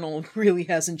the terminal really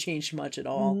hasn't changed much at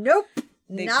all. Nope,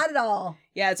 not at all.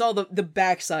 Yeah, it's all the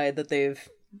backside that they've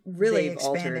expanded.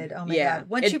 Altered. Oh my God.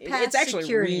 Once you pass it's actually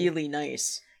security. really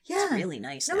nice. Yeah. It's really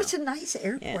nice now. No, it's a nice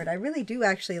airport. Yeah. I really do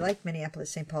actually like Minneapolis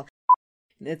St. Paul.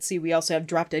 Let's see, we also have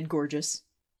Drop Dead Gorgeous.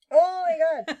 Oh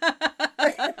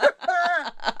my God.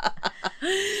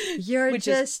 You're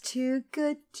just too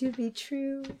good to be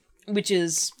true. Which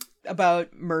is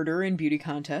about murder and beauty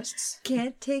contests.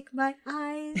 Can't take my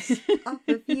eyes off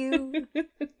of you.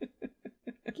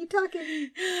 Keep talking.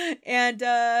 And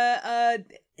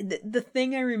the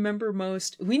thing I remember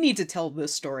most, we need to tell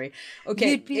this story.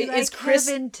 Okay, you'd be like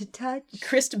heaven to touch.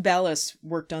 Chris Ballas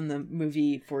worked on the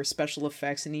movie for special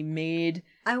effects, and he made.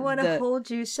 I want to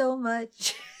hold you so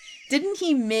much. Didn't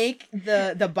he make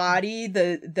the body,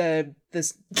 the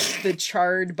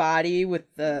charred body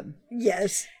with the...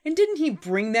 Yes. And didn't he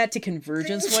bring that to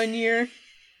Convergence one year?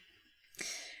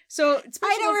 So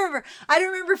I don't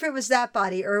remember if it was that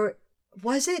body or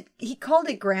was it? He called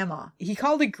it Grandma. He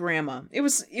called it Grandma. It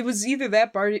was either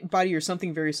that body or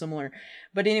something very similar.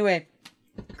 But anyway,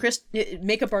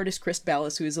 makeup artist Chris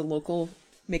Ballas, who is a local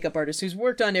makeup artist who's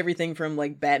worked on everything from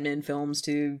like Batman films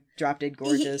to Drop Dead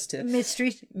Gorgeous to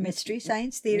Mystery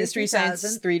Science Theater, Mystery 3000.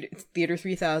 Science Theater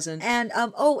 3000, and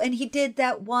and he did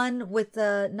that one with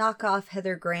the knockoff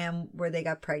Heather Graham where they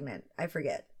got pregnant. I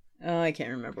forget. Oh, I can't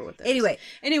remember what that Anyway.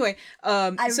 Anyway,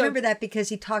 I remember that because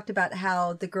he talked about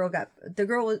how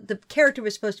the character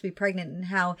was supposed to be pregnant and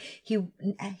how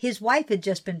his wife had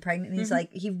just been pregnant. And he's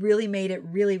like, he really made it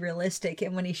really realistic.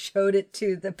 And when he showed it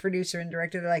to the producer and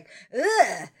director, they're like,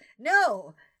 ugh,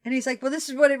 no. And he's like, well, this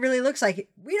is what it really looks like.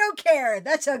 We don't care.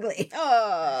 That's ugly.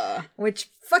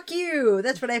 Which, fuck you.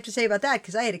 That's what I have to say about that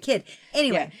because I had a kid.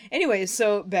 Anyway. Yeah. Anyway,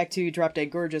 so back to Drop Dead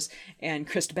Gorgeous and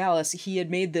Krista Ballas. He had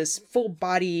made this full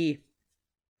body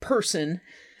person.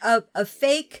 A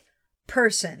fake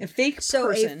person. A fake person.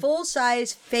 So a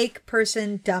full-size fake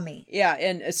person dummy. Yeah,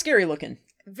 and scary looking.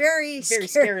 Very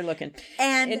scary looking.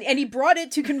 And he brought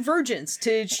it to Convergence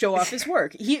to show off his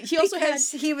work. He also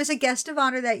he was a guest of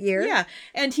honor that year. Yeah.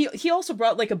 And he also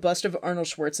brought like a bust of Arnold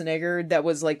Schwarzenegger that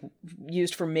was like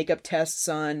used for makeup tests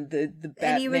on the Batman.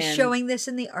 And he was showing this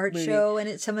in the art show and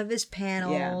at some of his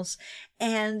panels. Yeah.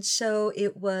 And so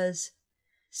it was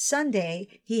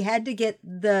Sunday. He had to get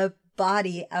the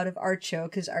body out of art show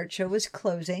because art show was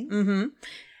closing. Mm-hmm.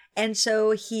 And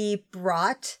so he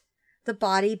brought the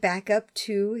body back up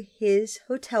to his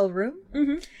hotel room.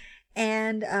 Mm-hmm.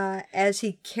 And as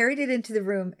he carried it into the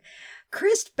room,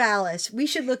 Krist Ballas, we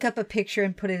should look up a picture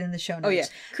and put it in the show notes. Oh, yeah.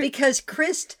 Because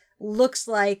Krist looks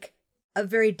like a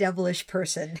very devilish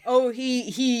person. Oh,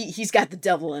 he's got the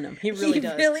devil in him. He really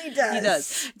does. He really does. He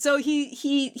does. So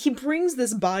he brings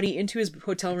this body into his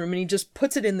hotel room and he just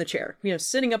puts it in the chair. You know,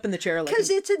 sitting up in the chair like because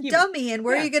it's a dummy, and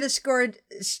where are you going to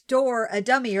store a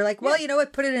dummy? You're like, well, you know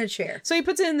what? Put it in a chair. So he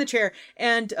puts it in the chair,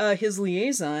 and his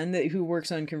liaison who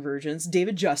works on Convergence,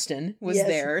 David Justin, was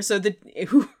there. So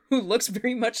who looks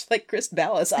very much like Krist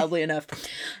Ballas, oddly enough.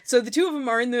 So the two of them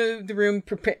are in the room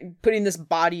putting this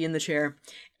body in the chair.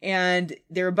 And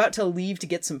they're about to leave to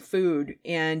get some food.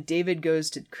 And David goes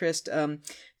to Krist,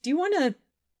 do you want to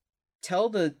tell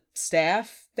the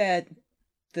staff that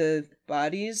the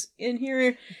body's in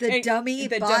here? The dummy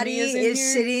body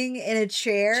is sitting in a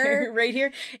chair. Right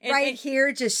here. And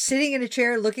here, just sitting in a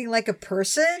chair looking like a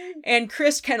person. And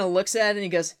Krist kind of looks at it and he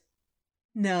goes,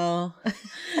 no.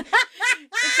 And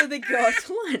so they go out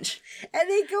to lunch. And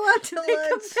they go out to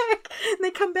lunch.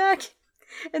 They come back.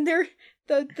 And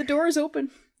the door is open.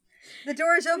 The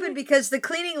door is open because the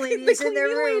cleaning lady is in their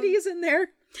room. The cleaning lady is in there.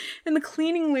 And the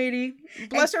cleaning lady,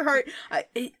 bless her heart,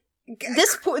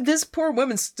 this poor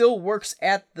woman still works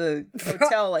at the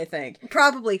hotel, I think.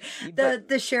 Probably.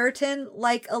 The Sheraton,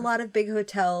 like a lot of big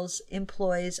hotels,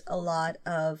 employs a lot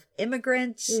of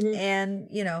immigrants and,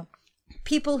 you know,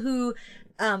 people who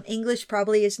English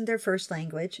probably isn't their first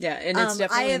language. Yeah, and it's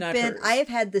definitely not hers. I have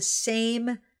had the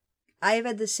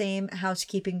same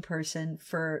housekeeping person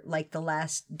for like the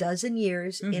last dozen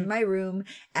years in my room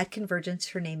at Convergence.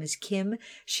 Her name is Kim.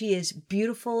 She is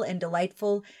beautiful and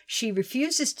delightful. She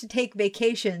refuses to take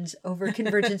vacations over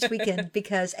Convergence weekend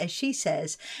because, as she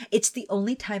says, it's the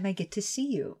only time I get to see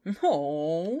you.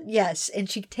 Oh. Yes, and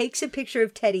she takes a picture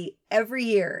of Teddy every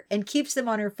year and keeps them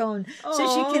on her phone so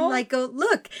she can like go,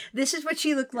 look, this is what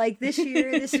she looked like this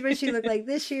year. This is what she looked like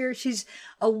this year. She's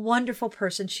a wonderful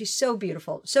person. She's so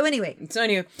beautiful. So anyway,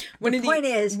 one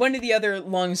of the other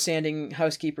long-standing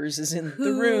housekeepers is in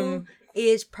the room.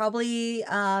 Is probably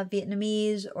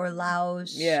Vietnamese or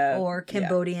Laos or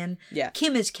Cambodian. Yeah.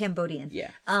 Kim is Cambodian.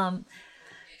 Yeah.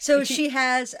 So she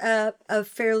has a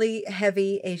fairly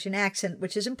heavy Asian accent,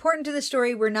 which is important to the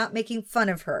story. We're not making fun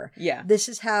of her. Yeah. This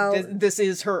is how... This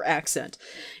is her accent.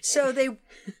 So they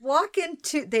walk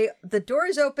into... The door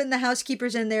is open, the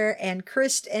housekeeper's in there, and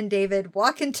Krist and David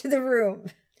walk into the room.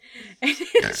 And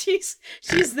she's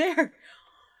there.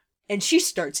 And she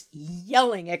starts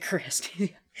yelling at Krist.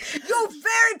 You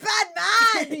very bad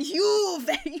man! You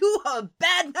a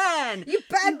bad man! You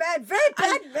bad man, very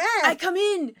bad man! I come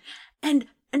in, and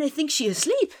I think she's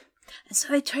asleep. And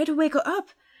so I try to wake her up.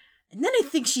 And then I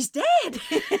think she's dead.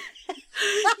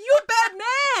 You bad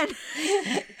man!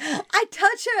 I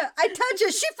touch her.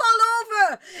 She fall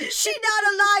over. She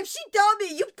not alive. She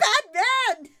dummy. You bad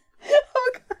man!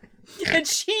 Oh, God. And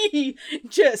she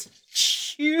just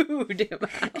chewed him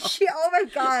out. Oh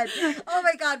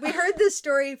my God. We heard this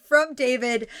story from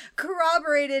David,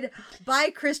 corroborated by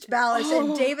Krist Ballas,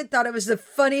 and David thought it was the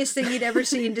funniest thing he'd ever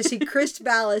seen to see Krist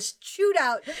Ballas chewed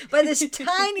out by this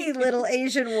tiny little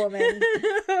Asian woman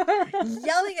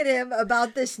yelling at him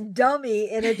about this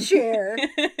dummy in a chair.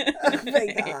 Oh my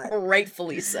God.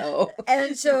 Rightfully so.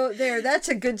 And so that's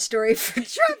a good story for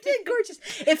Drop Dead Gorgeous.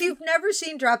 If you've never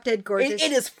seen Drop Dead Gorgeous,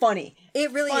 it is funny.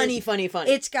 It really is. Funny.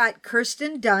 It's got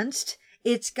Kirsten Dunst.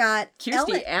 It's got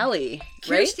Kirstie Alley,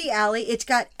 right? Kirstie Alley. It's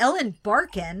got Ellen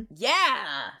Barkin.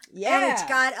 Yeah. And it's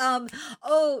got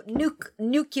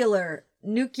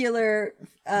nuclear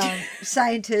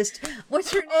scientist.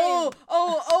 What's her name?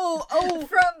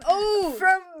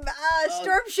 From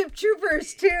Stormship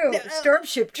Troopers too.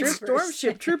 Stormship Troopers.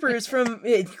 Stormship Troopers from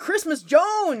Christmas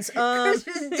Jones.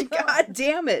 Christmas God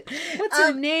damn it! What's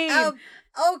her name?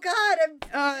 Oh God,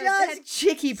 that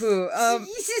Chicky Poo.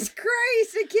 Jesus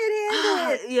Christ, I can't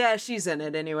handle it. Yeah, she's in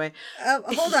it anyway.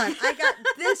 Hold on, I got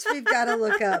this. We've got to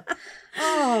look up.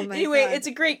 Oh my anyway, God. it's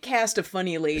a great cast of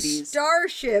funny ladies.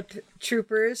 Starship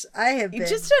Troopers. I have been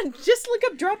Just look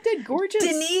up Drop Dead Gorgeous.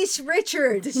 Denise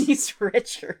Richards. Denise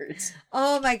Richards.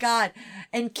 Oh my God,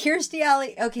 and Kirstie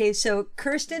Alley. Okay, so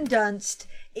Kirsten Dunst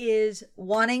is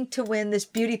wanting to win this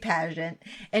beauty pageant,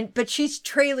 but she's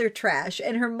trailer trash,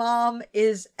 and her mom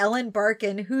is Ellen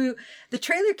Barkin, who the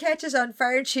trailer catches on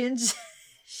fire, and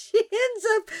she ends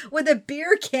up with a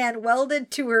beer can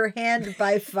welded to her hand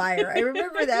by fire. I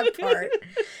remember that part.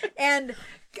 And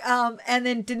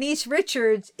then Denise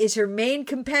Richards is her main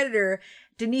competitor.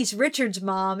 Denise Richards'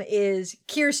 mom is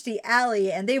Kirstie Alley,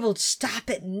 and they will stop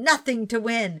at nothing to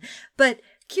win. But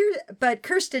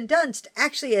Kirsten Dunst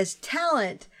actually has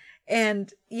talent,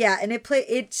 and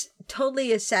it's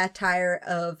totally a satire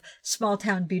of small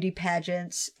town beauty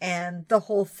pageants and the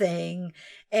whole thing,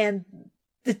 and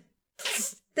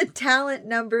the talent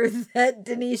number that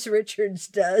Denise Richards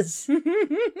does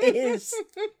is,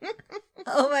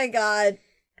 oh my God,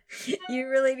 you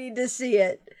really need to see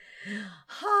it.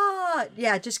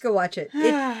 Yeah, just go watch it.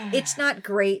 It's not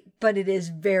great, but it is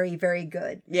very, very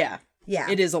good. Yeah.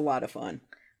 It is a lot of fun.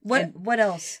 What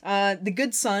else? The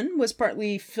Good Son was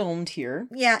partly filmed here.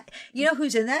 Yeah. You know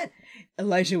who's in that?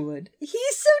 Elijah Wood.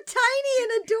 He's so tiny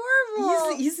and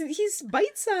adorable. He's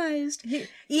bite-sized.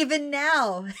 Even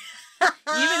now.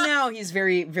 Even now, he's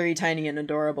very, very tiny and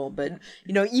adorable. But,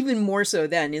 even more so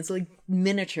then. It's like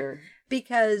miniature.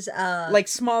 Because... like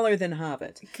smaller than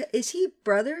Hobbit. Is he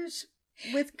brothers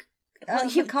with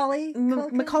Macaulay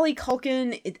Culkin? Macaulay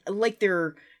Culkin, like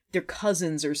they're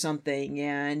cousins or something,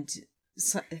 and...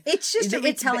 It's just a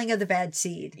retelling of The Bad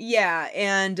Seed. Yeah,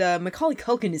 and Macaulay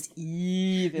Culkin is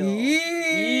evil,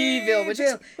 which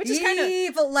is kind of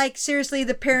evil. Like, seriously,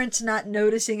 the parents not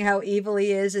noticing how evil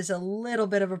he is a little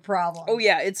bit of a problem. Oh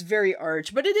yeah, it's very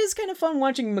arch, but it is kind of fun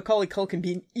watching Macaulay Culkin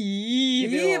being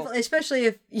evil, especially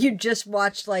if you just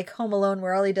watched like Home Alone,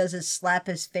 where all he does is slap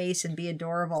his face and be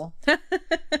adorable.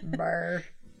 Brr.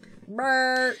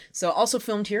 Brr. So also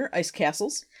filmed here, Ice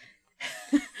Castles.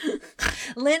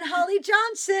 Lynn Holly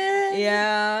Johnson.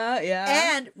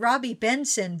 Yeah. And Robbie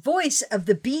Benson, voice of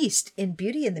the Beast in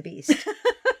Beauty and the Beast.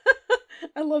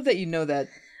 I love that you know that.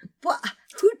 Well,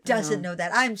 who doesn't know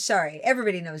that? I'm sorry.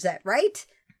 Everybody knows that, right?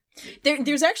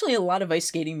 There's actually a lot of ice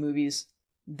skating movies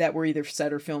that were either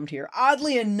set or filmed here.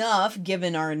 Oddly enough,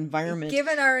 given our environment.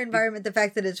 The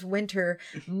fact that it's winter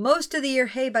most of the year.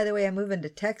 Hey, by the way, I'm moving to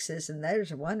Texas, and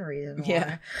there's one reason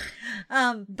why.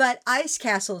 Yeah. But Ice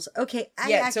Castles. Okay,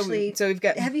 so we've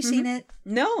got. Have you seen it?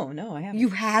 No, I haven't. You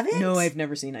haven't? No, I've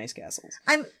never seen Ice Castles.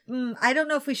 I don't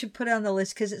know if we should put it on the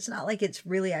list because it's not like it's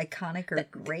really iconic or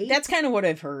great. That's kind of what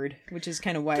I've heard, which is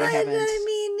kind of why I haven't. I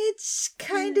mean, it's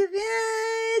kind of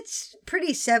it's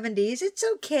pretty 70s. It's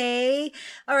okay.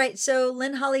 All right, so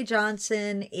Lynn Holly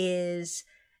Johnson is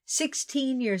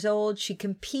 16 years old. She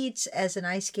competes as an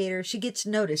ice skater. She gets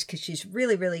noticed because she's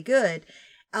really, really good.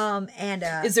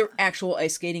 Is there actual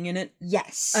ice skating in it?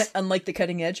 Yes. Unlike The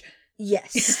Cutting Edge?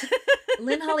 Yes.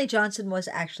 Lynn Holly Johnson was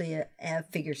actually a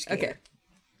figure skater. Okay.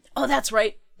 Oh, that's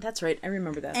right. I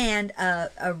remember that. And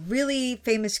a really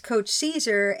famous coach sees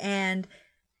her and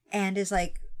is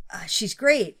like, she's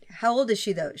great. How old is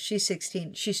she though? She's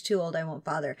 16. She's too old. I won't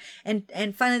bother.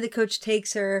 And finally the coach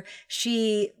takes her.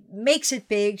 She makes it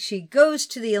big. She goes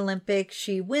to the Olympics.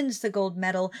 She wins the gold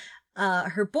medal.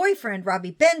 Her boyfriend,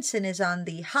 Robbie Benson, is on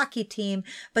the hockey team,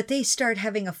 but they start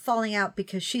having a falling out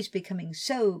because she's becoming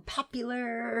so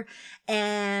popular.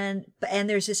 And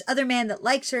there's this other man that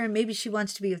likes her, and maybe she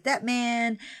wants to be with that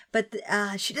man, but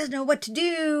she doesn't know what to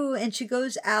do. And she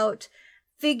goes out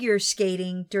figure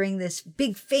skating during this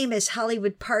big famous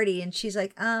Hollywood party, and she's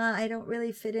like, I don't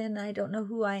really fit in. I don't know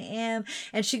who I am.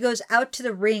 And she goes out to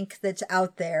the rink that's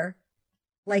out there,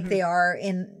 like they are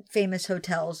in famous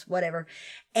hotels, whatever.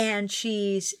 And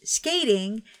she's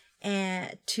skating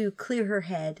to clear her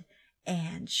head.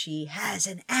 and she has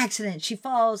an accident. She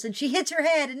falls and she hits her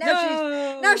head, and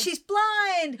now she's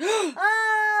blind.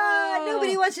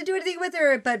 Nobody wants to do anything with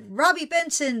her, but Robbie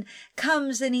Benson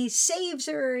comes and he saves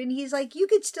her, and he's like, you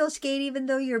could still skate even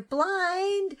though you're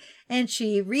blind. And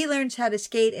she relearns how to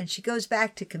skate, and she goes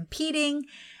back to competing.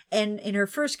 And in her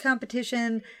first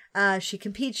competition, she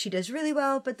competes. She does really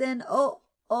well, but then,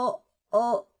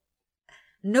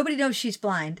 nobody knows she's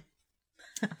blind.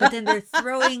 But then they're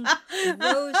throwing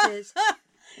roses.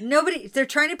 They're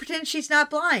trying to pretend she's not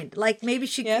blind. Like maybe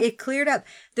it cleared up.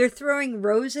 They're throwing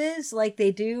roses like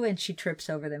they do, and she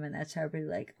trips over them, and that's how everybody's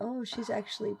like, oh, she's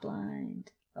actually blind.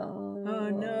 Oh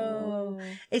no.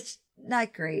 It's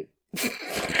not great.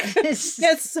 It's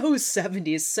so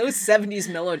 70s. So 70s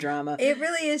melodrama. It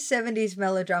really is 70s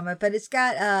melodrama, but it's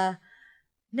got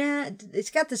it's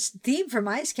got this theme from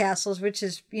Ice Castles, which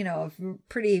is, a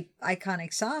pretty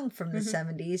iconic song from the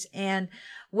 70s. And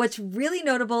what's really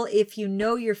notable, if you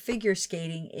know your figure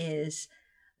skating, is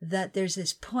that there's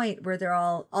this point where they're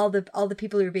all the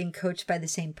people who are being coached by the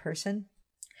same person.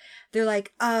 They're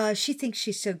like, she thinks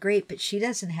she's so great, but she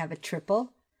doesn't have a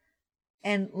triple.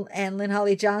 And Lynn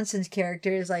Holly Johnson's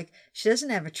character is like, she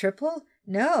doesn't have a triple?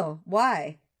 No.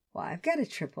 Why? Well, I've got a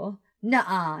triple.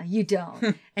 Nuh-uh, you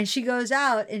don't. And she goes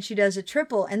out and she does a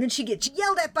triple, and then she gets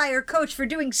yelled at by her coach for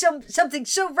doing something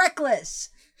so reckless.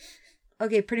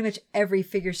 Okay, pretty much every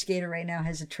figure skater right now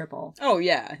has a triple. Oh,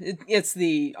 yeah. It's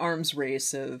the arms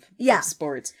race of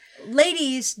sports.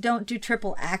 Ladies don't do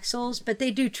triple axels, but they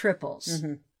do triples,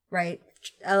 right?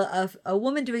 A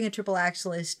woman doing a triple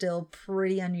axel is still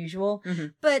pretty unusual,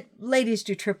 but ladies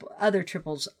do other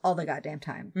triples all the goddamn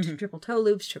time. Triple toe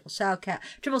loops, triple sow cow.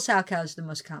 Triple sow cow is the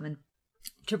most common.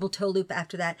 Triple toe loop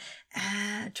after that.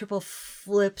 Triple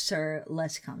flips are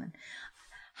less common.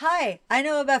 Hi, I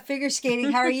know about figure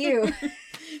skating. How are you?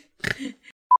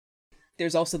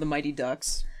 There's also the Mighty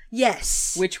Ducks.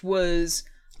 Yes. Which was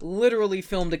literally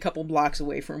filmed a couple blocks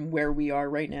away from where we are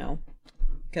right now.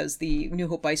 Because the New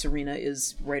Hope Ice Arena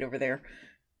is right over there.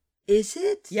 Is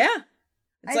it? Yeah.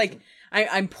 It's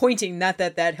I'm pointing, not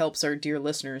that helps our dear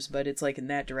listeners, but it's like in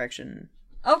that direction.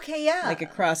 Okay, yeah. Like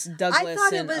across Douglas. I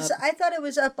thought it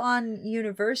was up on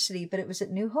University, but it was at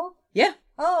New Hope? Yeah.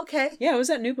 Oh, okay. Yeah, it was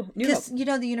at New Hope. Because,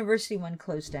 the University one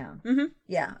closed down. Mm-hmm.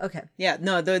 Yeah, okay. Yeah,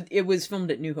 no, it was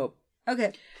filmed at New Hope.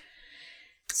 Okay.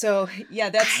 So, yeah,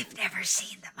 that's... I've never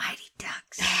seen the Mighty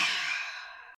Ducks.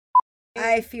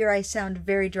 I fear I sound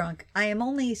very drunk. I am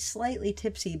only slightly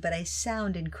tipsy, but I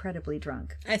sound incredibly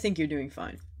drunk. I think you're doing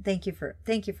fine. Thank you for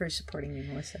supporting me,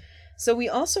 Melissa. So we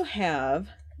also have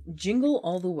Jingle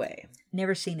All the Way.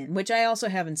 Never seen it. Which I also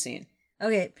haven't seen.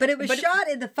 Okay, but it was shot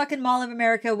in the fucking Mall of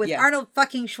America with Arnold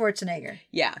fucking Schwarzenegger.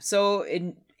 Yeah, so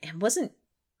it wasn't...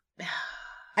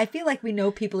 I feel like we know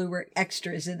people who were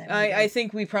extras in that movie. I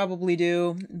think we probably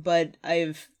do, but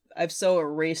I've so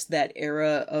erased that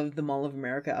era of the Mall of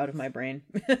America out of my brain.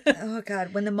 Oh,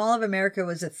 God. When the Mall of America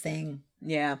was a thing.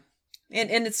 Yeah.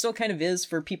 And it still kind of is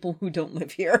for people who don't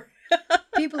live here.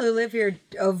 People who live here,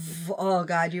 you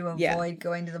avoid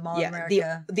going to the Mall of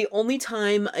America. The only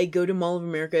time I go to Mall of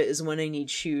America is when I need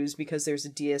shoes because there's a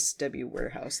DSW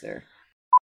warehouse there.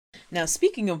 Now,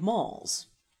 speaking of malls,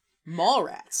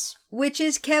 Mallrats. Which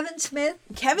is Kevin Smith.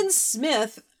 Kevin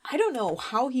Smith, I don't know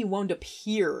how he wound up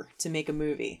here to make a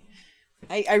movie.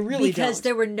 I really because don't.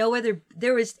 There were no other.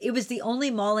 It was the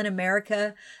only mall in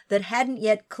America that hadn't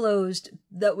yet closed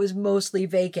that was mostly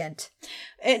vacant.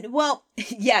 And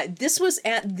this was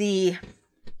at the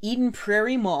Eden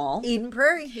Prairie Mall. Eden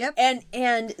Prairie, yep.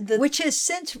 And which has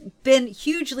since been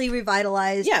hugely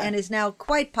revitalized and is now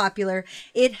quite popular.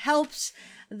 It helps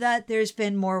that there's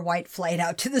been more white flight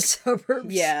out to the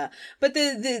suburbs. Yeah, but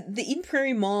the Eden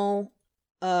Prairie Mall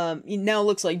now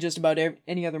looks like just about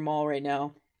any other mall right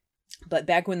now. But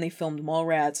back when they filmed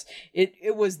Mallrats,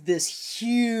 it was this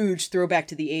huge throwback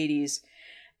to the 80s.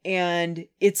 And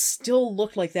it still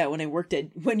looked like that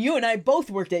when you and I both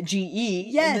worked at GE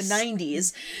in the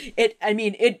 90s.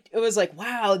 It was like,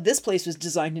 wow, this place was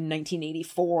designed in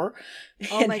 1984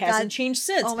 and hasn't changed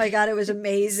since. Oh my God, it was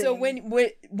amazing. So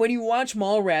when you watch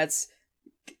Mallrats,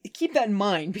 keep that in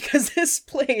mind because this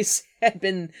place had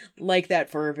been like that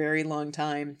for a very long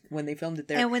time when they filmed it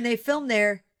there. And when they filmed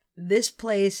there, this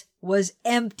place was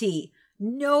empty.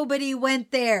 Nobody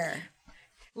went there.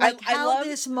 How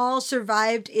this mall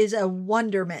survived is a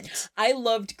wonderment. I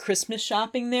loved Christmas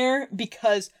shopping there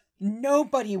because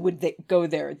nobody would go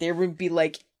there. There would be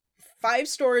like 5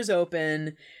 stores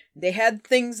open. They had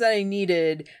things that I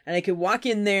needed, and I could walk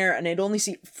in there, and I'd only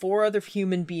see 4 other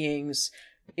human beings.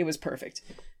 It was perfect.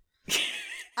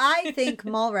 I think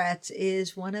Mallrats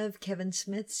is one of Kevin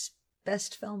Smith's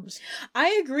best films.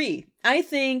 I agree. I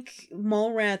think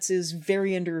Mallrats is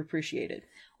very underappreciated.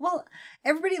 Well,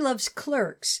 everybody loves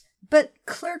Clerks, but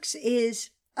Clerks is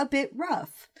a bit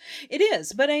rough. It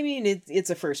is, but I mean, it's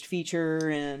a first feature,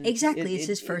 and Exactly, it's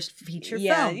his first feature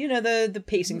yeah, film. you know, the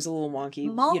pacing's a little wonky.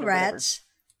 Mallrats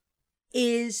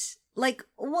is like,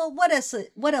 well, what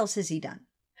else has he done?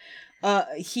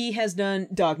 He has done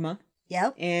Dogma.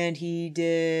 Yep. And he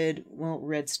did, well,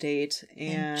 Red State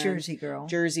and Jersey Girl.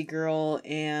 Jersey Girl,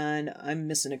 and I'm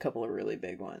missing a couple of really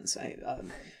big ones.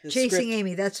 Chasing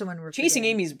Amy, that's the one we're Chasing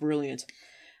forgetting. Amy's brilliant.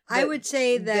 I would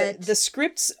say that the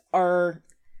scripts are,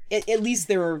 at least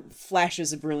there are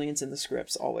flashes of brilliance in the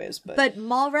scripts always. But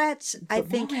Mallrats, I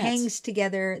think, Mallrats. hangs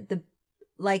together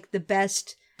the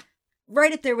best,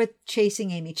 right up there with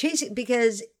Chasing Amy.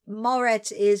 Because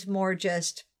Mallrats is more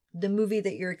just the movie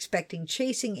that you're expecting.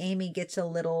 Chasing Amy gets a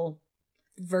little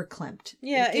verklempt.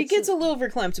 Yeah, it gets a little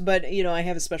verklempt, but, you know, I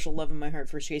have a special love in my heart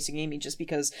for Chasing Amy just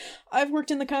because I've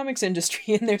worked in the comics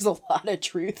industry and there's a lot of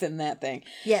truth in that thing.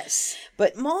 Yes.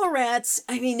 But Mallrats,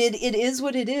 I mean, it is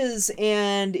what it is,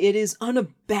 and it is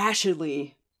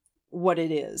unabashedly what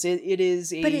it is. It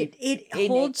is a... But it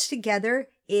holds together.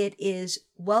 It is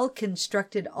well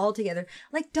constructed altogether.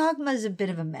 Like Dogma is a bit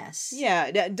of a mess.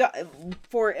 Yeah,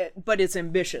 but it's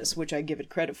ambitious, which I give it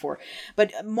credit for.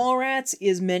 But Mallrats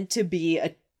is meant to be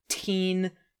a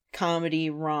teen comedy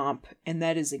romp, and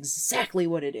that is exactly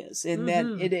what it is. And that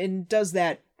it does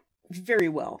that very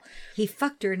well. He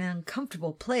fucked her in an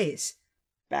uncomfortable place.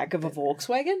 Back of a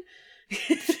Volkswagen?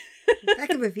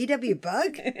 Back of a VW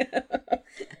Bug?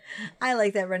 I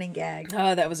like that running gag.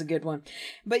 Oh, that was a good one.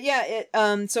 But yeah,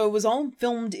 so it was all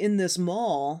filmed in this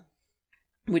mall,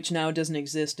 which now doesn't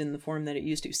exist in the form that it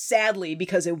used to. Sadly,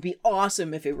 because it would be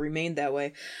awesome if it remained that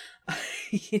way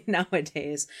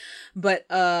nowadays. But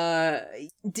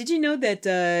did you know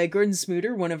that Gordon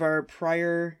Smuter, one of our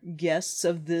prior guests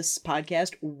of this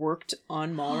podcast, worked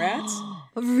on Mallrats?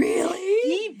 Really?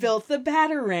 He built the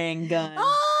Batarang gun.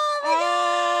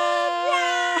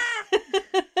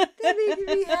 That made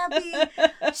me happy.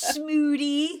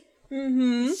 Smooty.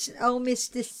 Mm-hmm. Oh,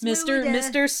 Mr. Smooter.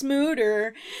 Mr.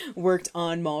 Smooter worked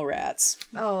on Mallrats.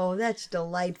 Oh, that's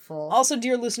delightful. Also,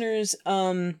 dear listeners,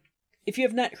 if you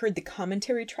have not heard the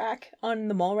commentary track on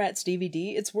the Mallrats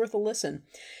DVD, it's worth a listen.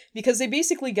 Because they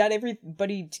basically got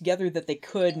everybody together that they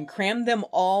could and crammed them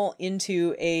all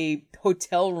into a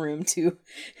hotel room to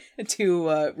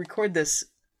record this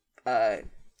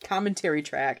commentary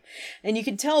track. And you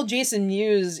can tell Jason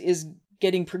Mewes is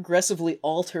getting progressively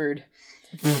altered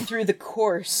through the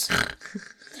course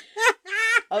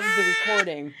of the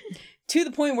recording, to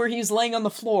the point where he's laying on the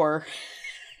floor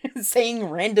saying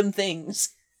random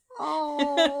things.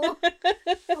 Oh.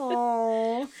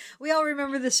 Oh. We all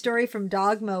remember the story from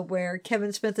Dogma where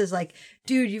Kevin Smith is like,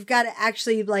 dude, you've got to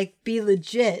actually like be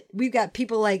legit. We've got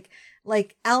people like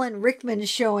Alan Rickman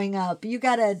showing up. You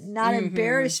got to not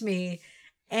embarrass me.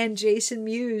 And Jason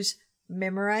Mewes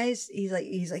memorized. He's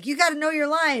like, you got to know your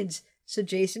lines. So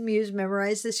Jason Mewes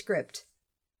memorized the script.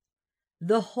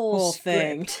 The whole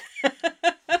script. Thing.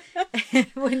 And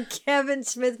when Kevin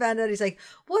Smith found out, he's like,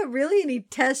 what, really? And he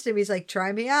tested him. He's like,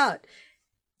 try me out.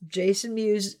 Jason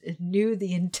Mewes knew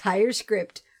the entire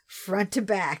script front to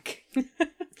back.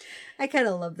 I kind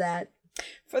of love that.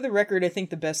 For the record, I think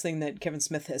the best thing that Kevin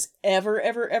Smith has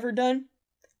ever done,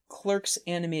 Clerks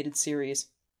animated series,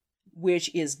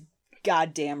 which is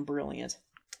goddamn brilliant.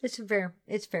 It's a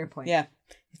fair point. Yeah.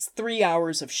 It's 3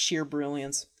 hours of sheer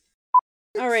brilliance.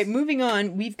 All right, moving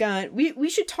on. We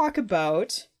should talk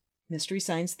about Mystery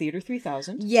Science Theater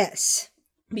 3000. Yes.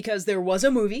 Because there was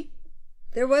a movie.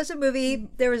 There was a movie.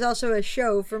 There was also a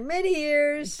show for many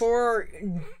years. For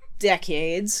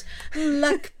decades.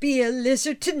 Luck be a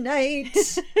lizard tonight.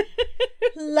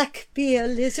 Luck be a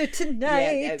lizard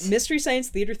tonight. Yeah, Mystery Science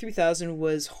Theater 3000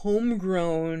 was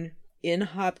homegrown in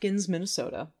Hopkins,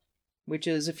 Minnesota, which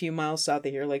is a few miles south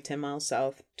of here, like 10 miles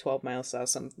south, 12 miles south,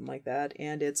 something like that.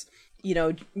 And it's, you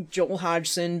know, Joel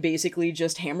Hodgson basically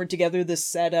just hammered together this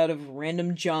set out of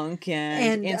random junk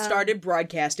and started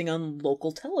broadcasting on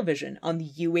local television, on the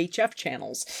UHF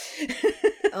channels.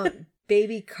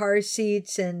 Baby car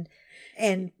seats and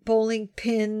bowling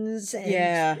pins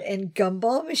and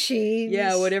gumball machines.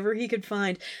 Yeah, whatever he could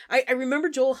find. I remember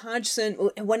Joel Hodgson,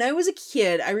 when I was a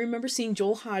kid, I remember seeing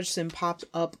Joel Hodgson pop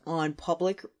up on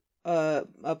public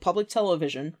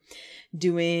television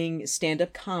doing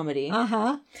stand-up comedy.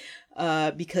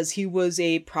 Because he was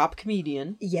a prop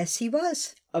comedian. Yes, he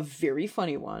was. A very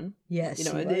funny one. Yes, he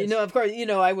was. Of course,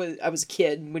 I was a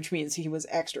kid, which means he was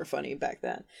extra funny back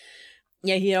then.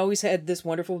 Yeah, he always had this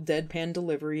wonderful deadpan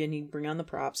delivery, and he'd bring on the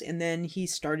props. And then he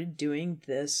started doing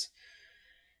this,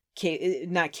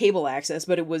 not cable access,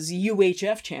 but it was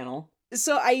UHF channel.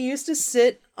 So I used to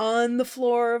sit on the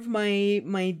floor of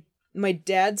my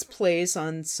dad's place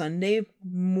on Sunday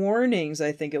mornings,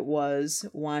 I think it was,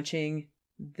 watching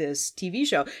this TV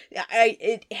show.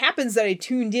 It happens that I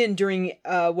tuned in during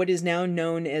what is now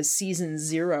known as season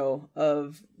 0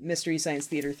 of Mystery Science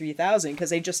Theater 3000,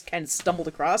 because I just kind of stumbled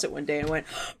across it one day and went,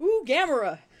 "Ooh,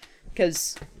 Gamera!"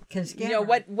 Because you know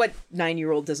what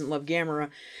 9-year-old doesn't love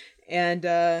Gamera?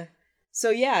 And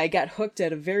so yeah, I got hooked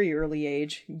at a very early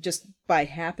age, just by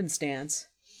happenstance.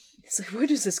 It's like, what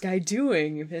is this guy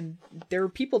doing? And there were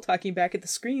people talking back at the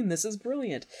screen. This is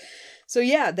brilliant. So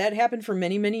yeah, that happened for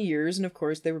many, many years. And of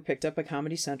course, they were picked up by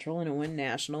Comedy Central and it went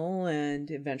national.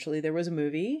 And eventually there was a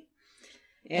movie.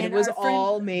 And it was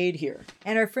all made here.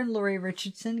 And our friend Laurie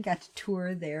Richardson got to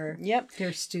tour their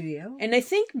studio. And I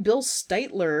think Bill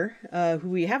Steitler, who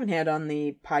we haven't had on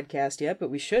the podcast yet, but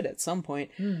we should at some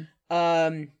point,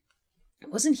 wasn't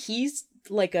he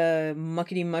like a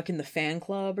muckety-muck in the fan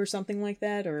club or something like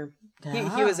that? Or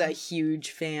he was a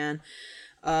huge fan.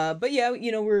 But yeah,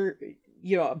 we're...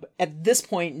 at this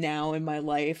point now in my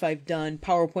life, I've done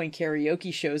PowerPoint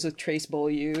karaoke shows with Trace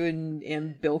Beaulieu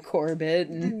and Bill Corbett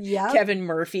and Kevin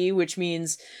Murphy, which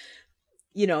means,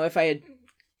 if I had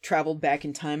traveled back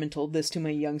in time and told this to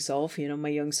my young self, my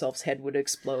young self's head would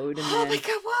explode. And my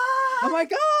God, what? Oh my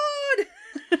God!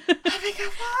 Oh my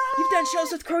God, what? You've done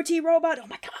shows with Crow T. Robot? Oh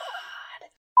my God!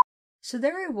 So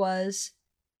there I was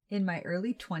in my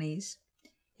early 20s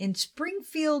in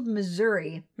Springfield,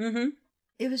 Missouri. Mm-hmm.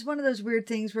 It was one of those weird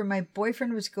things where my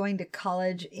boyfriend was going to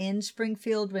college in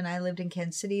Springfield when I lived in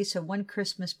Kansas City. So one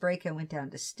Christmas break, I went down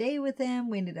to stay with him.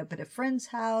 We ended up at a friend's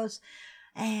house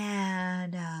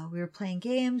and we were playing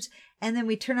games. And then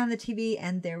we turned on the TV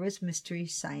and there was Mystery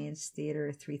Science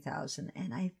Theater 3000.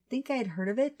 And I think I had heard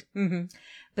of it. Mm-hmm.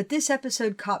 But this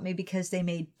episode caught me because they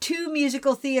made 2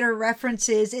 musical theater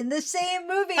references in the same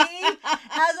movie. I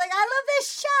was like, I love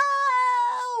this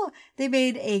show! They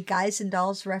made a Guys and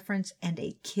Dolls reference and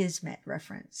a Kismet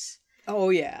reference. Oh,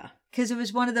 yeah. Because it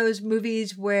was one of those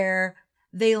movies where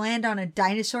they land on a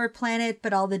dinosaur planet,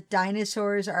 but all the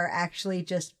dinosaurs are actually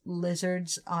just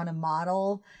lizards on a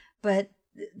model. But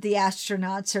the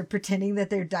astronauts are pretending that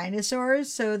they're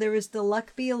dinosaurs. So there was the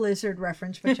Luck Be a Lizard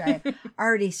reference, which I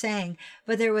already sang.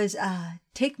 But there was,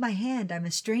 Take My Hand, I'm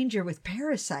a Stranger with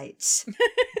Parasites.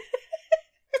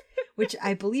 Which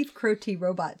I believe Crow T.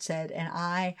 Robot said. And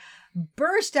I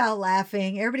burst out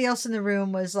laughing. Everybody else in the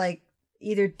room was like,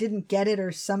 either didn't get it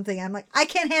or something. I'm like, I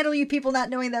can't handle you people not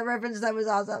knowing that reference. That was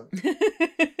awesome.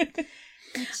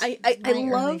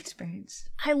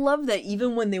 I love that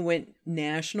even when they went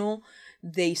national,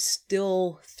 they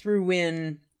still threw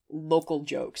in local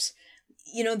jokes.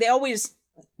 They always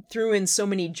threw in so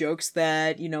many jokes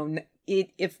that,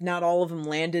 if not all of them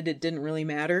landed, it didn't really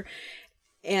matter.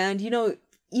 And,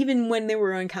 even when they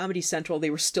were on Comedy Central, they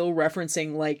were still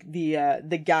referencing like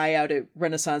the guy out at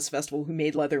Renaissance Festival who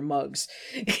made leather mugs.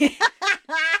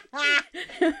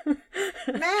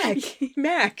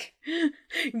 Mac.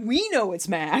 We know it's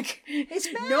Mac. It's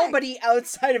Mac. Nobody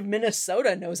outside of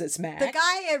Minnesota knows it's Mac. The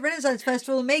guy at Renaissance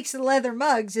Festival who makes the leather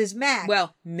mugs is Mac.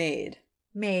 Well, made.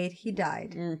 He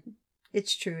died.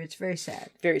 It's true. It's very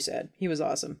sad. Very sad. He was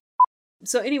awesome.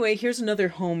 So anyway, here's another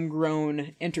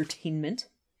homegrown entertainment.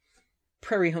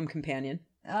 Prairie Home Companion.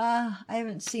 I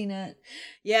haven't seen it.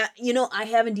 Yeah, I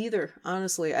haven't either.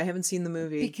 Honestly, I haven't seen the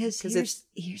movie. Because here's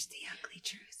the ugly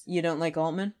truth. You don't like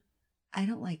Altman? I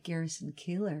don't like Garrison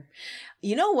Keillor.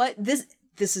 You know what? This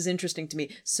is interesting to me.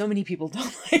 So many people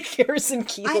don't like Garrison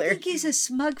Keillor. I think he's a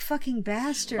smug fucking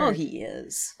bastard. Oh, he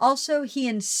is. Also, he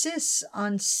insists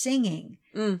on singing.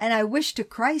 And I wish to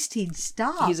Christ he'd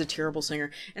stop. He's a terrible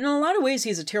singer. And in a lot of ways,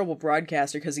 he's a terrible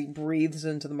broadcaster because he breathes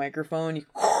into the microphone.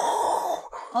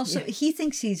 Also, he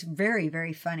thinks he's very,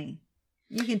 very funny.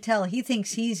 You can tell he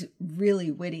thinks he's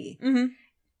really witty. Mm-hmm.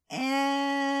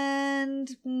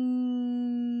 And,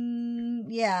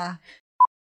 yeah.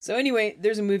 So anyway,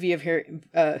 there's a movie of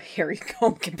Harry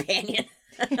Home Companion.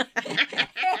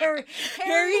 Harry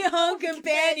Home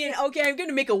Companion. Okay, I'm going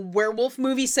to make a werewolf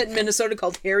movie set in Minnesota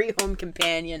called Harry Home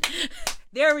Companion.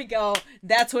 There we go.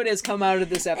 That's what has come out of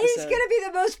this episode. He's going to be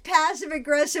the most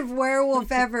passive-aggressive werewolf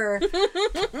ever.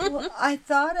 Well, I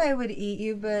thought I would eat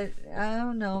you, but I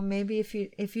don't know. Maybe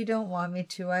if you don't want me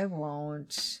to, I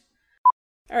won't.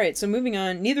 All right, so moving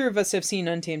on. Neither of us have seen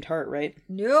Untamed Heart, right?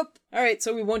 Nope. All right,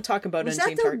 so we won't talk about Untamed Heart.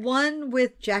 Was that the one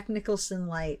with Jack Nicholson,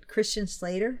 like Christian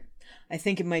Slater? I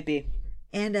think it might be.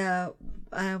 And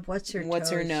what's her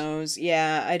What's-Her Nose.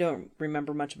 Yeah, I don't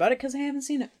remember much about it because I haven't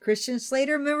seen it. Christian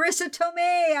Slater, Marissa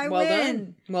Tomei. I Well win.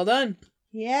 done. Well done.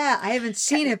 Yeah, I haven't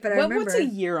seen it, but I remember. What's a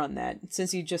year on that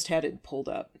since you just had it pulled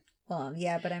up? Well,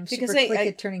 yeah, but I'm Because super quick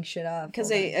at turning shit off.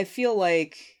 Because Hold on. I feel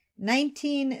like...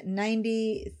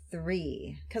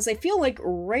 1993. Because I feel like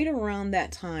right around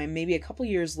that time, maybe a couple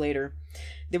years later,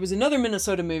 there was another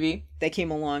Minnesota movie that came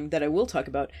along that I will talk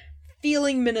about,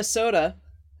 Feeling Minnesota,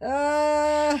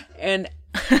 and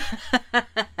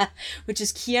which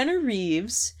is Keanu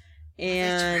Reeves,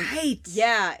 and that's right.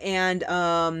 yeah, and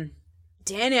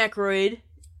Dan Aykroyd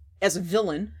as a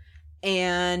villain,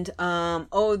 and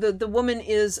the woman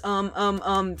is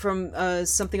from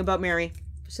Something About Mary.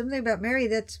 Something about Mary.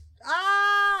 That's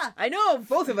I know,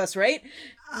 both of us, right?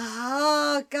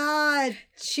 oh God.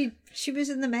 She was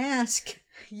in The Mask.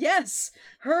 Yes,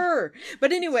 her.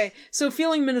 But anyway, so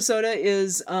Feeling Minnesota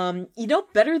is,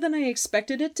 better than I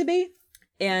expected it to be.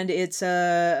 And it's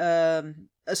a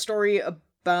story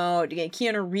about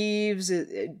Keanu Reeves.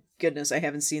 Goodness, I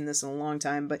haven't seen this in a long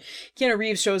time, but Keanu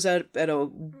Reeves shows up at a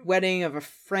wedding of a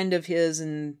friend of his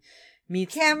and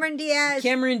meets Cameron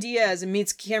Diaz and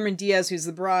meets Cameron Diaz, who's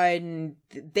the bride, and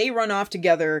they run off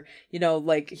together.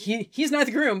 He's not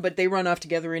the groom, but they run off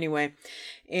together anyway.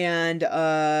 And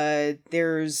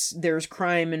there's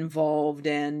crime involved,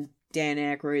 and Dan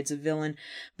Aykroyd's a villain.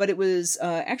 But it was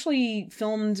actually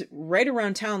filmed right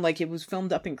around town. Like, it was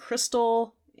filmed up in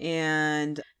Crystal,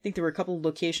 and I think there were a couple of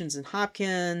locations in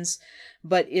Hopkins.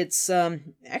 But it's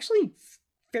actually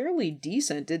fairly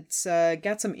decent. It's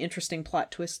got some interesting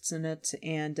plot twists in it,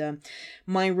 and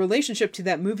my relationship to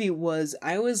that movie was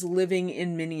I was living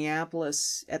in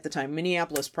Minneapolis at the time,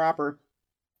 Minneapolis proper,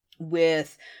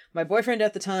 with my boyfriend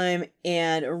at the time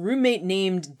and a roommate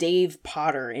named Dave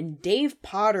Potter, and Dave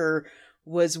Potter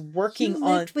was working You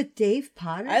lived with Dave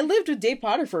Potter? I lived with Dave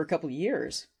Potter for a couple of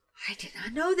years. I did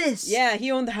not know this. Yeah, he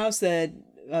owned the house that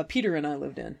Peter and I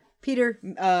lived in. Peter.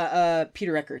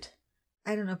 Peter Eckert.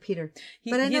 I don't know Peter.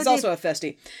 But he's also a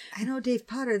festie. I know Dave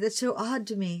Potter. That's so odd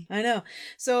to me. I know.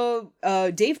 So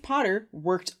Dave Potter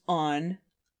worked on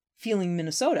Feeling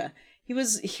Minnesota. He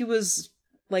was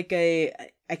like I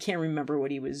can't remember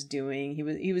what he was doing.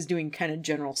 He was doing kind of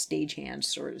general stagehand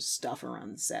sort of stuff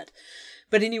around the set.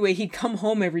 But anyway, he'd come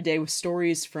home every day with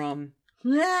stories from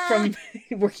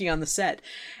working on the set.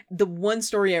 The one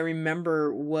story I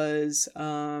remember was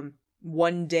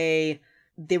one day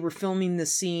they were filming the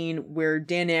scene where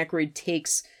Dan Aykroyd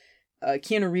takes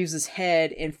Keanu Reeves'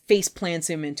 head and face plants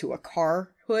him into a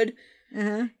car hood.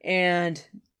 Uh-huh. And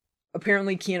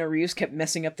apparently Keanu Reeves kept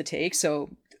messing up the take,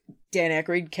 so Dan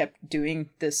Aykroyd kept doing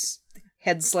this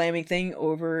head slamming thing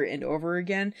over and over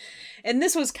again. And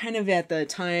this was kind of at the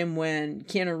time when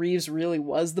Keanu Reeves really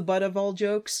was the butt of all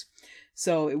jokes.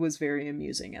 So it was very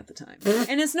amusing at the time.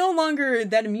 And it's no longer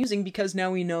that amusing because now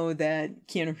we know that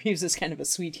Keanu Reeves is kind of a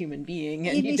sweet human being.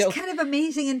 And he's kind of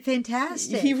amazing and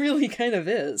fantastic. He really kind of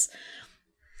is.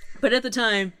 But at the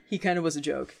time, he kind of was a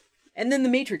joke. And then The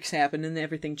Matrix happened and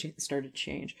everything started to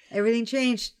change. Everything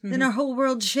changed. Mm-hmm. Then our whole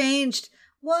world changed.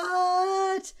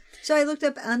 What? So I looked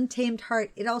up Untamed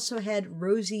Heart. It also had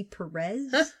Rosie Perez.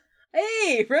 Huh?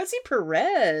 Hey, Rosie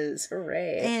Perez.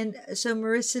 Hooray. And so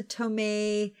Marissa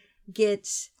Tomei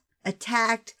gets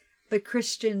attacked, but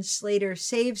Christian Slater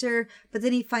saves her. But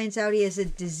then he finds out he has a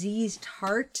diseased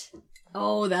heart.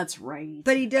 Oh, that's right.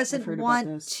 But he doesn't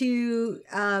want to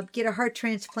get a heart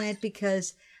transplant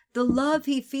because the love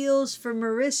he feels for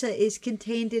Marissa is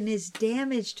contained in his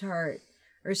damaged heart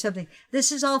or something.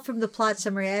 This is all from the plot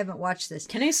summary. I haven't watched this.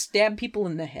 Can I stab people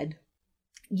in the head?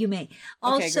 You may. Okay,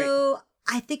 Also, great.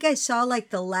 I think I saw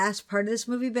like the last part of this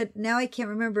movie, but now I can't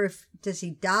remember if does he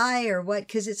die or what,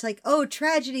 because it's like, oh,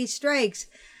 tragedy strikes.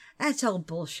 That's all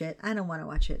bullshit. I don't want to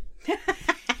watch it.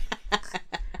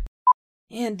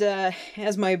 And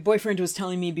as my boyfriend was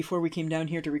telling me before we came down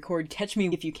here to record, Catch Me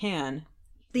If You Can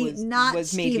was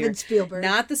Steven Spielberg.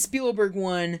 Not the Spielberg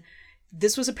one.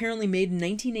 This was apparently made in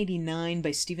 1989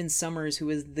 by Stephen Sommers, who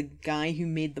is the guy who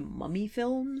made the Mummy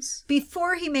films.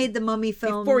 Before he made the Mummy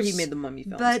films.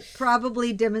 But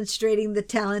probably demonstrating the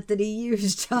talent that he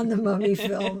used on the Mummy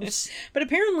films. But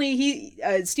apparently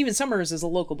Stephen Sommers is a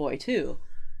local boy too.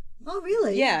 Oh,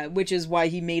 really? Yeah, which is why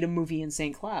he made a movie in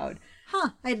St. Cloud.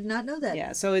 Huh, I did not know that.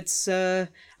 Yeah, so it's, I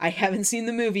haven't seen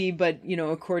the movie, but,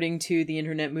 according to the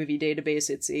Internet Movie Database,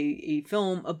 it's a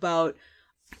film about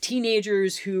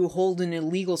teenagers who hold an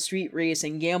illegal street race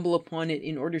and gamble upon it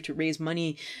in order to raise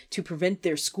money to prevent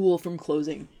their school from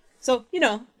closing. So,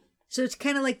 So it's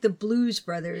kind of like the Blues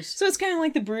Brothers. So it's kind of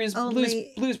like the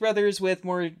Blues Brothers with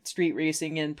more street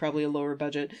racing and probably a lower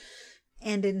budget.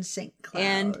 And in St.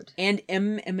 Cloud. And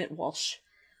M. Emmett Walsh.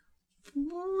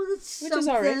 Well, that's Which something. is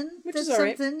all right. Which That's is all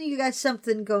right. something. You got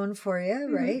something going for you,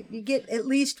 right? You get at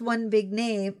least one big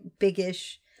name,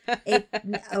 biggish.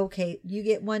 Okay, you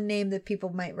get one name that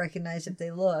people might recognize if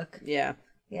they look. Yeah.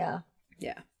 Yeah.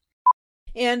 Yeah.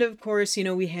 And of course,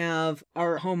 we have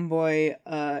our homeboy,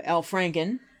 Al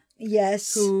Franken,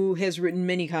 Yes. who has written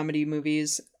many comedy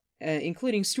movies,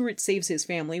 including Stuart Saves His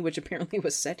Family, which apparently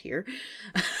was set here.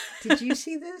 Did you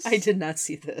see this? I did not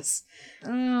see this.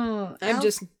 Oh,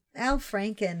 Al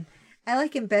Franken. I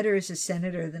like him better as a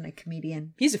senator than a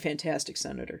comedian. He's a fantastic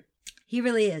senator. He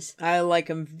really is. I like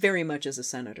him very much as a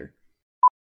senator.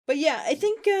 But yeah, I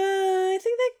think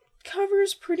that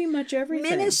covers pretty much everything.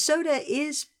 Minnesota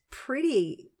is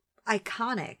pretty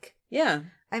iconic. Yeah.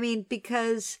 I mean,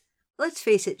 because let's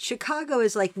face it, Chicago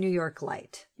is like New York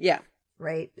light, Yeah.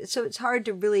 right? So it's hard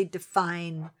to really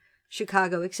define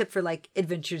Chicago except for like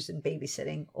Adventures in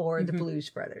Babysitting or the Blues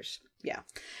Brothers. Yeah.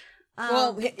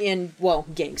 Um,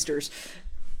 gangsters.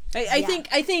 I think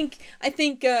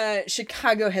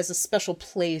Chicago has a special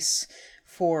place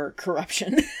for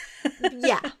corruption.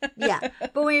 yeah.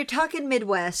 But when you're talking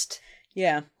Midwest,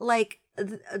 Yeah. like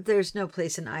there's no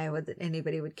place in Iowa that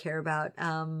anybody would care about.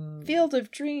 Field of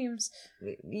Dreams.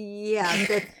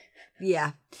 That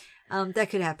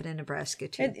could happen in Nebraska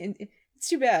too. And it's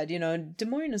too bad, Des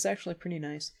Moines is actually pretty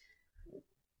nice.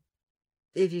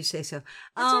 If you say so.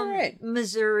 That's all right.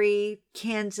 Missouri,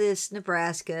 Kansas,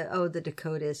 Nebraska, the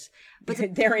Dakotas.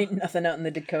 But there ain't nothing out in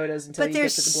the Dakotas until you get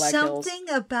there's to the Black Hills.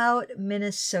 something about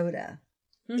Minnesota.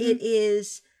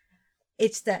 It's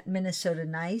that Minnesota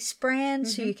Nice brand,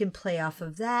 so you can play off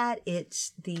of that.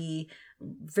 It's the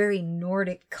very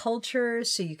Nordic culture,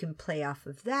 so you can play off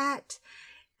of that.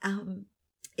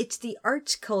 It's the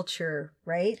arts culture,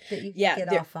 right, that you can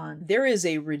get off on. There is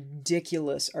a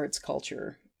ridiculous arts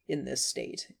culture in this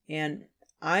state. And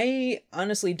I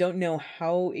honestly don't know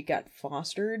how it got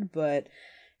fostered, but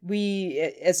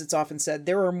as it's often said,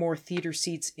 there are more theater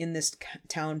seats in this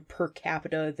town per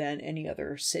capita than any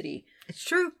other city. It's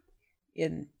true.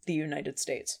 In the United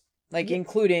States.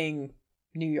 Including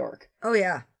New York. Oh,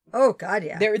 yeah. Oh, God,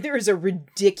 yeah. There is a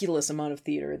ridiculous amount of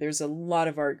theater. There's a lot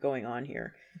of art going on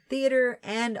here. Theater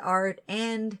and art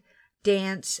and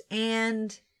dance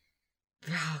and...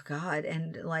 Oh, God.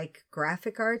 And,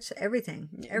 graphic arts,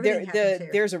 everything. Everything happens here.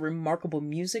 There's a remarkable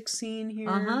music scene here.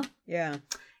 Uh-huh. Yeah.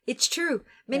 It's true.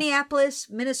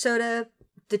 Minneapolis, Minnesota,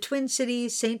 the Twin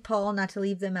Cities, St. Paul, not to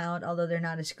leave them out, although they're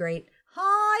not as great.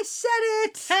 Oh, I said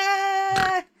it!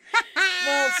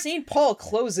 Well, St. Paul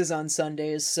closes on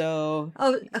Sundays, so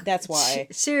that's why.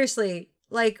 Seriously,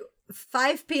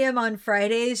 5 p.m. on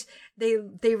Fridays,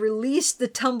 they release the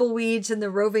tumbleweeds and the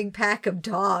roving pack of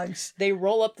dogs. They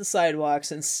roll up the sidewalks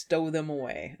and stow them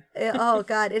away. Oh,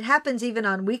 God. It happens even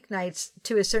on weeknights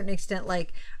to a certain extent.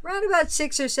 Around about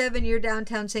 6 or 7, you're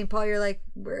downtown St. Paul. You're like,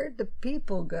 where'd the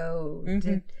people go?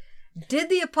 Mm-hmm. Did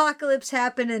the apocalypse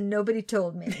happen and nobody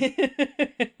told me?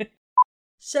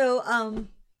 So,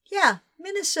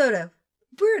 Minnesota.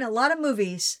 We're in a lot of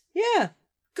movies. Yeah.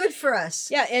 Good for us.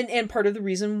 Yeah, and part of the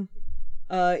reason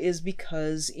is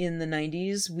because in the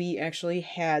 90s, we actually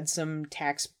had some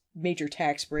major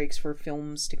tax breaks for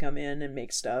films to come in and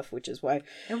make stuff, which is why...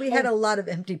 And we had a lot of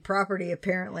empty property,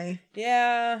 apparently.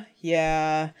 Yeah.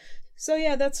 So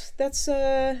yeah,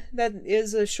 that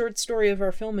is a short story of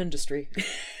our film industry.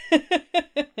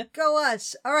 Go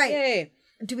us. All right. Yay.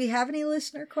 Do we have any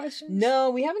listener questions?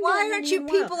 No, we haven't. Why aren't you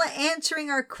people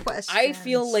answering our questions? I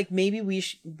feel like maybe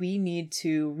we need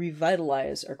to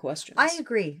revitalize our questions. I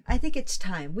agree. I think it's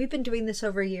time. We've been doing this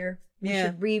over a year. We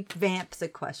should revamp the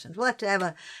questions. We'll have to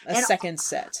have a second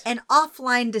set. An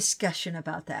offline discussion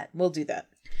about that. We'll do that.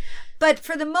 But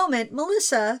for the moment,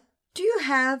 Melissa, do you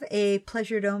have a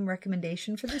Pleasure Dome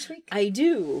recommendation for this week? I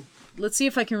do. Let's see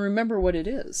if I can remember what it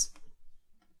is.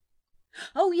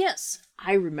 Oh, yes.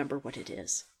 I remember what it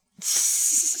is.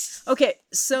 Okay,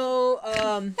 so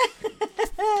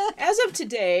as of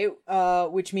today,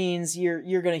 which means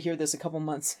you're going to hear this a couple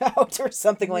months out or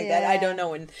something like that. I don't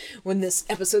know when this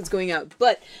episode's going out.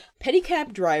 But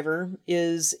Pedicab Driver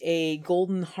is a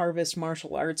Golden Harvest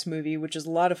martial arts movie, which is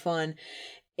a lot of fun.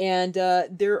 And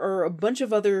there are a bunch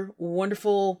of other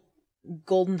wonderful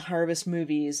Golden Harvest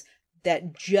movies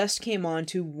that just came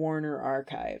onto Warner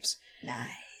Archives. Nice.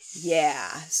 Yeah,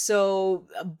 so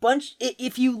a bunch,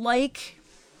 if you like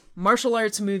martial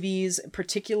arts movies,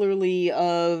 particularly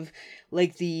of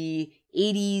the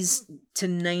 80s to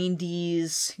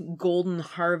 90s Golden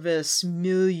Harvest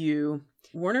milieu,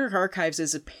 Warner Archives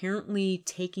is apparently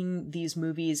taking these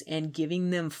movies and giving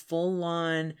them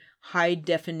full-on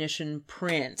high-definition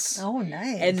prints. Oh,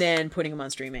 nice. And then putting them on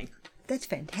streaming. That's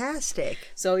fantastic.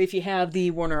 So if you have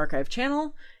the Warner Archive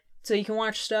channel, so you can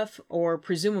watch stuff, or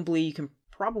presumably you can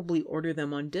probably order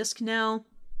them on disc now,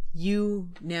 you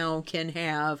now can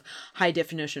have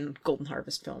high-definition Golden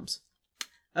Harvest films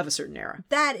of a certain era.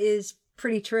 That is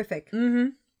pretty terrific. Mm-hmm.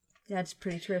 That's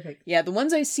pretty terrific. Yeah, the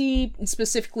ones I see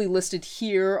specifically listed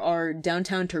here are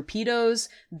Downtown Torpedoes,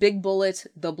 Big Bullet,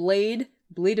 The Blade,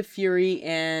 Blade of Fury,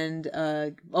 and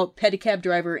Pedicab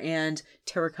Driver and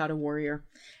Terracotta Warrior.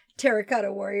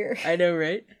 Terracotta Warrior. I know,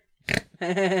 right?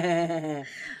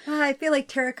 I feel like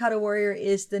Terracotta Warrior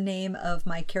is the name of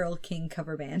my Carole King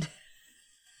cover band.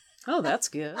 Oh, that's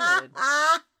good.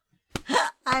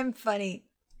 I'm funny.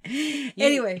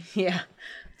 Anyway. Yeah.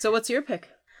 So what's your pick?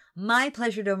 My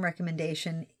Pleasure Dome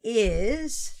recommendation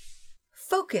is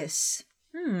Focus.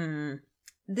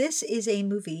 This is a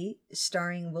movie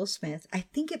starring Will Smith. I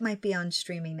think it might be on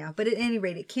streaming now, but at any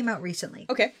rate, it came out recently.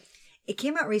 Okay. It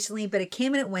came out recently, but it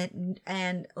came and it went,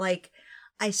 and like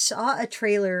I saw a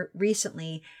trailer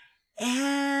recently,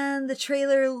 and the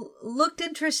trailer looked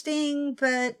interesting,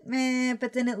 but then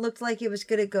it looked like it was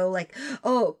gonna go like,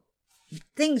 oh,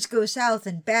 things go south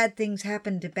and bad things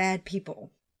happen to bad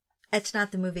people. That's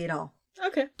not the movie at all.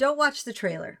 Okay. Don't watch the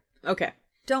trailer. Okay.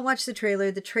 Don't watch the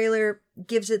trailer. The trailer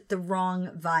gives it the wrong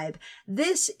vibe.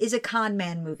 This is a con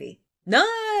man movie.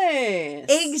 Nice.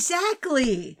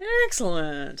 Exactly.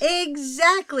 Excellent.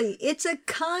 Exactly. It's a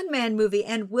con man movie,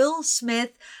 and Will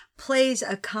Smith plays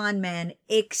a con man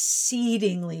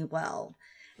exceedingly well.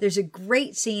 There's a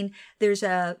great scene. There's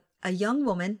a young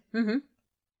woman,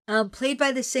 played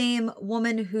by the same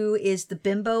woman who is the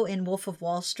bimbo in Wolf of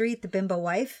Wall Street, the bimbo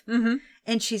wife. Mm-hmm.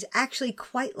 And she's actually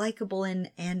quite likable and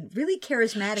really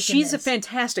charismatic. She's a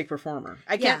fantastic performer.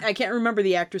 I can't remember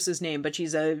the actress's name, but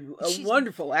she's a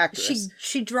wonderful actress.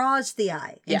 She draws the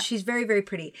eye, and she's very, very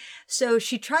pretty. So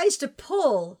she tries to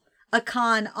pull a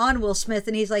con on Will Smith,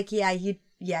 and he's like, yeah, you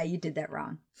did that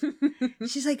wrong.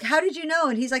 She's like, how did you know?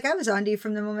 And he's like, I was on to you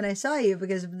from the moment I saw you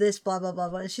because of this, blah, blah, blah,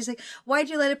 blah. And she's like, why'd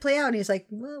you let it play out? And he's like,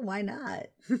 well, why not?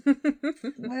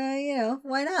 Well,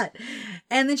 why not?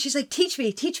 And then she's like, teach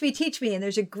me. And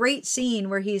there's a great scene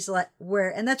where he's like,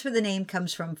 and that's where the name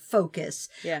comes from, Focus.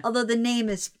 Yeah. Although the name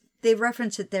they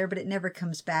reference it there, but it never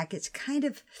comes back. It's kind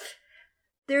of,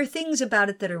 there are things about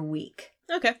it that are weak.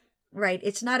 Okay. Right.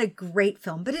 It's not a great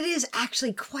film, but it is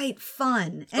actually quite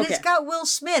fun. And It's got Will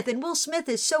Smith, and Will Smith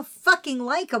is so fucking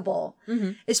likable.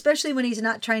 Mm-hmm. Especially when he's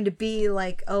not trying to be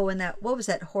like, and what was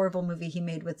that horrible movie he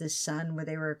made with his son where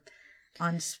they were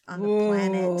on the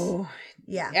planet?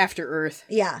 Yeah. After Earth.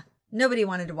 Yeah. Nobody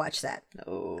wanted to watch that.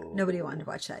 No. Nobody wanted to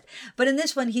watch that. But in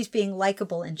this one, he's being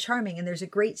likable and charming. And there's a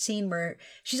great scene where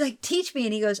she's like, teach me.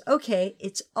 And he goes, okay,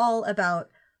 it's all about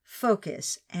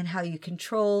focus and how you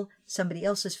control somebody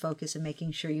else's focus and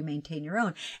making sure you maintain your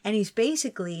own. And he's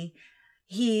basically,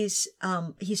 he's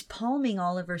palming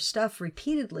all of her stuff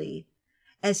repeatedly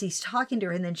as he's talking to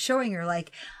her and then showing her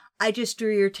like, I just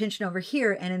drew your attention over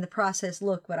here. And in the process,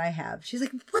 look what I have. She's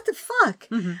like, what the fuck?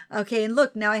 Mm-hmm. Okay. And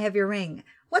look, now I have your ring.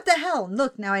 What the hell?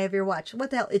 Look, now I have your watch. What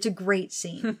the hell? It's a great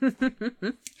scene.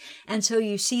 And so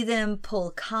you see them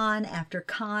pull con after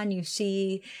con. You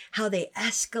see how they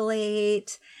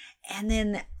escalate. And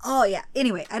then,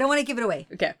 anyway, I don't want to give it away.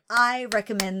 Okay. I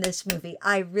recommend this movie.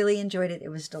 I really enjoyed it. It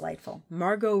was delightful.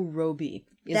 Margot Robbie.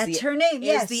 That's her name,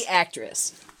 yes. Is the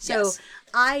actress. So yes.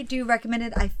 I do recommend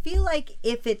it. I feel like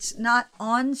if it's not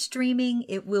on streaming,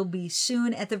 it will be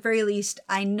soon. At the very least,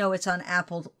 I know it's on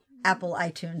Apple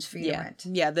iTunes for you to rent.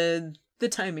 Yeah, the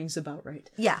timing's about right.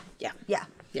 Yeah. Yeah.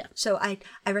 So I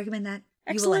recommend that.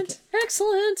 Excellent. You will like it.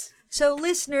 Excellent. So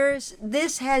listeners,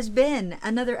 this has been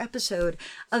another episode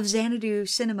of Xanadu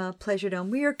Cinema Pleasure Dome.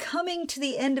 We are coming to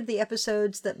the end of the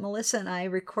episodes that Melissa and I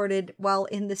recorded while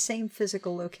in the same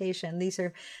physical location. These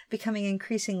are becoming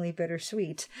increasingly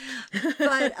bittersweet.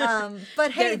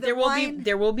 But hey, there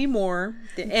will be more.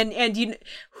 And you,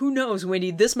 who knows,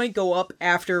 Wendy, this might go up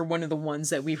after one of the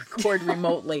ones that we record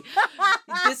remotely.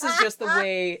 This is just the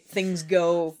way things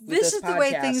go with this podcast. The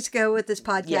way things go with this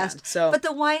podcast. Yeah, but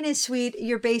the wine is sweet.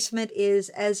 Your basement is,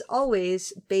 as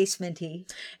always, basementy.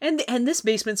 And this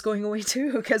basement's going away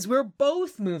too, because we're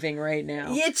both moving right now.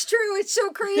 It's true. It's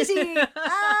so crazy.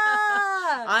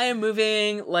 I am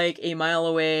moving like a mile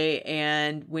away,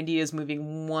 and Wendy is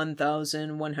moving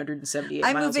 1,178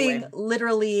 miles away. I'm moving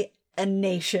literally a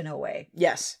nation away.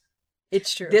 Yes.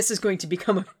 It's true. This is going to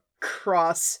become a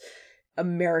cross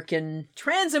American,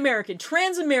 trans-American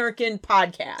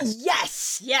podcast.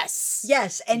 Yes. Yes.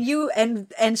 Yes. And you,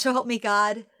 and so help me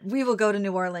God, we will go to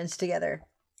New Orleans together.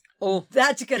 Oh,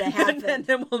 That's going to happen. and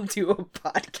then we'll do a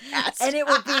podcast. And it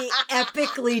will be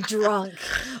epically drunk.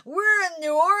 We're in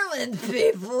New Orleans,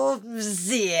 people.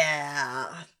 Yeah.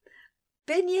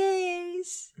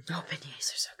 Beignets. Oh,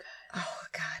 beignets are so good. Oh,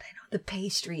 God, I know. The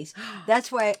pastries.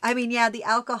 That's why, I mean, yeah, the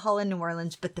alcohol in New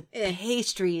Orleans, but the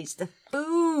pastries, the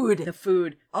food. The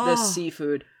food, Oh. the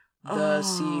seafood, the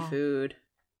seafood.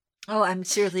 Oh, I'm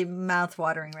seriously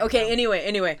mouth-watering right now. Okay,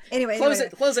 anyway. Close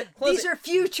it. These are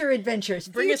future adventures.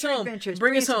 Bring us home. Adventures.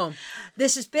 Bring us home.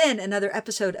 This has been another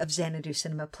episode of Xanadu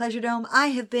Cinema Pleasure Dome. I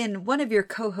have been one of your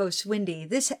co-hosts, Wendy.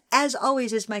 This, as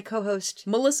always, is my co-host,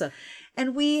 Melissa.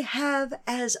 and we have,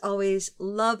 as always,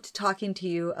 loved talking to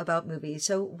you about movies.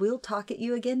 So we'll talk at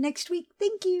you again next week.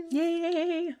 Thank you.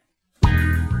 Yay.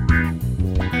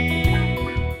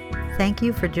 Thank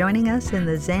you for joining us in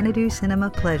the Xanadu Cinema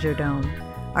Pleasure Dome.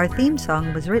 Our theme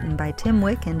song was written by Tim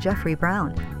Wick and Jeffrey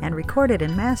Brown and recorded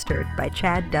and mastered by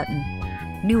Chad Dutton.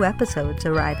 New episodes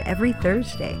arrive every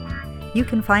Thursday. You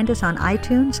can find us on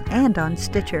iTunes and on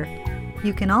Stitcher.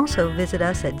 You can also visit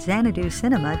us at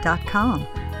xanaducinema.com,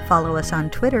 follow us on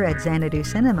Twitter at Xanadu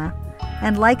Cinema,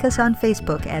 and like us on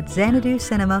Facebook at Xanadu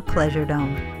Cinema Pleasure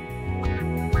Dome.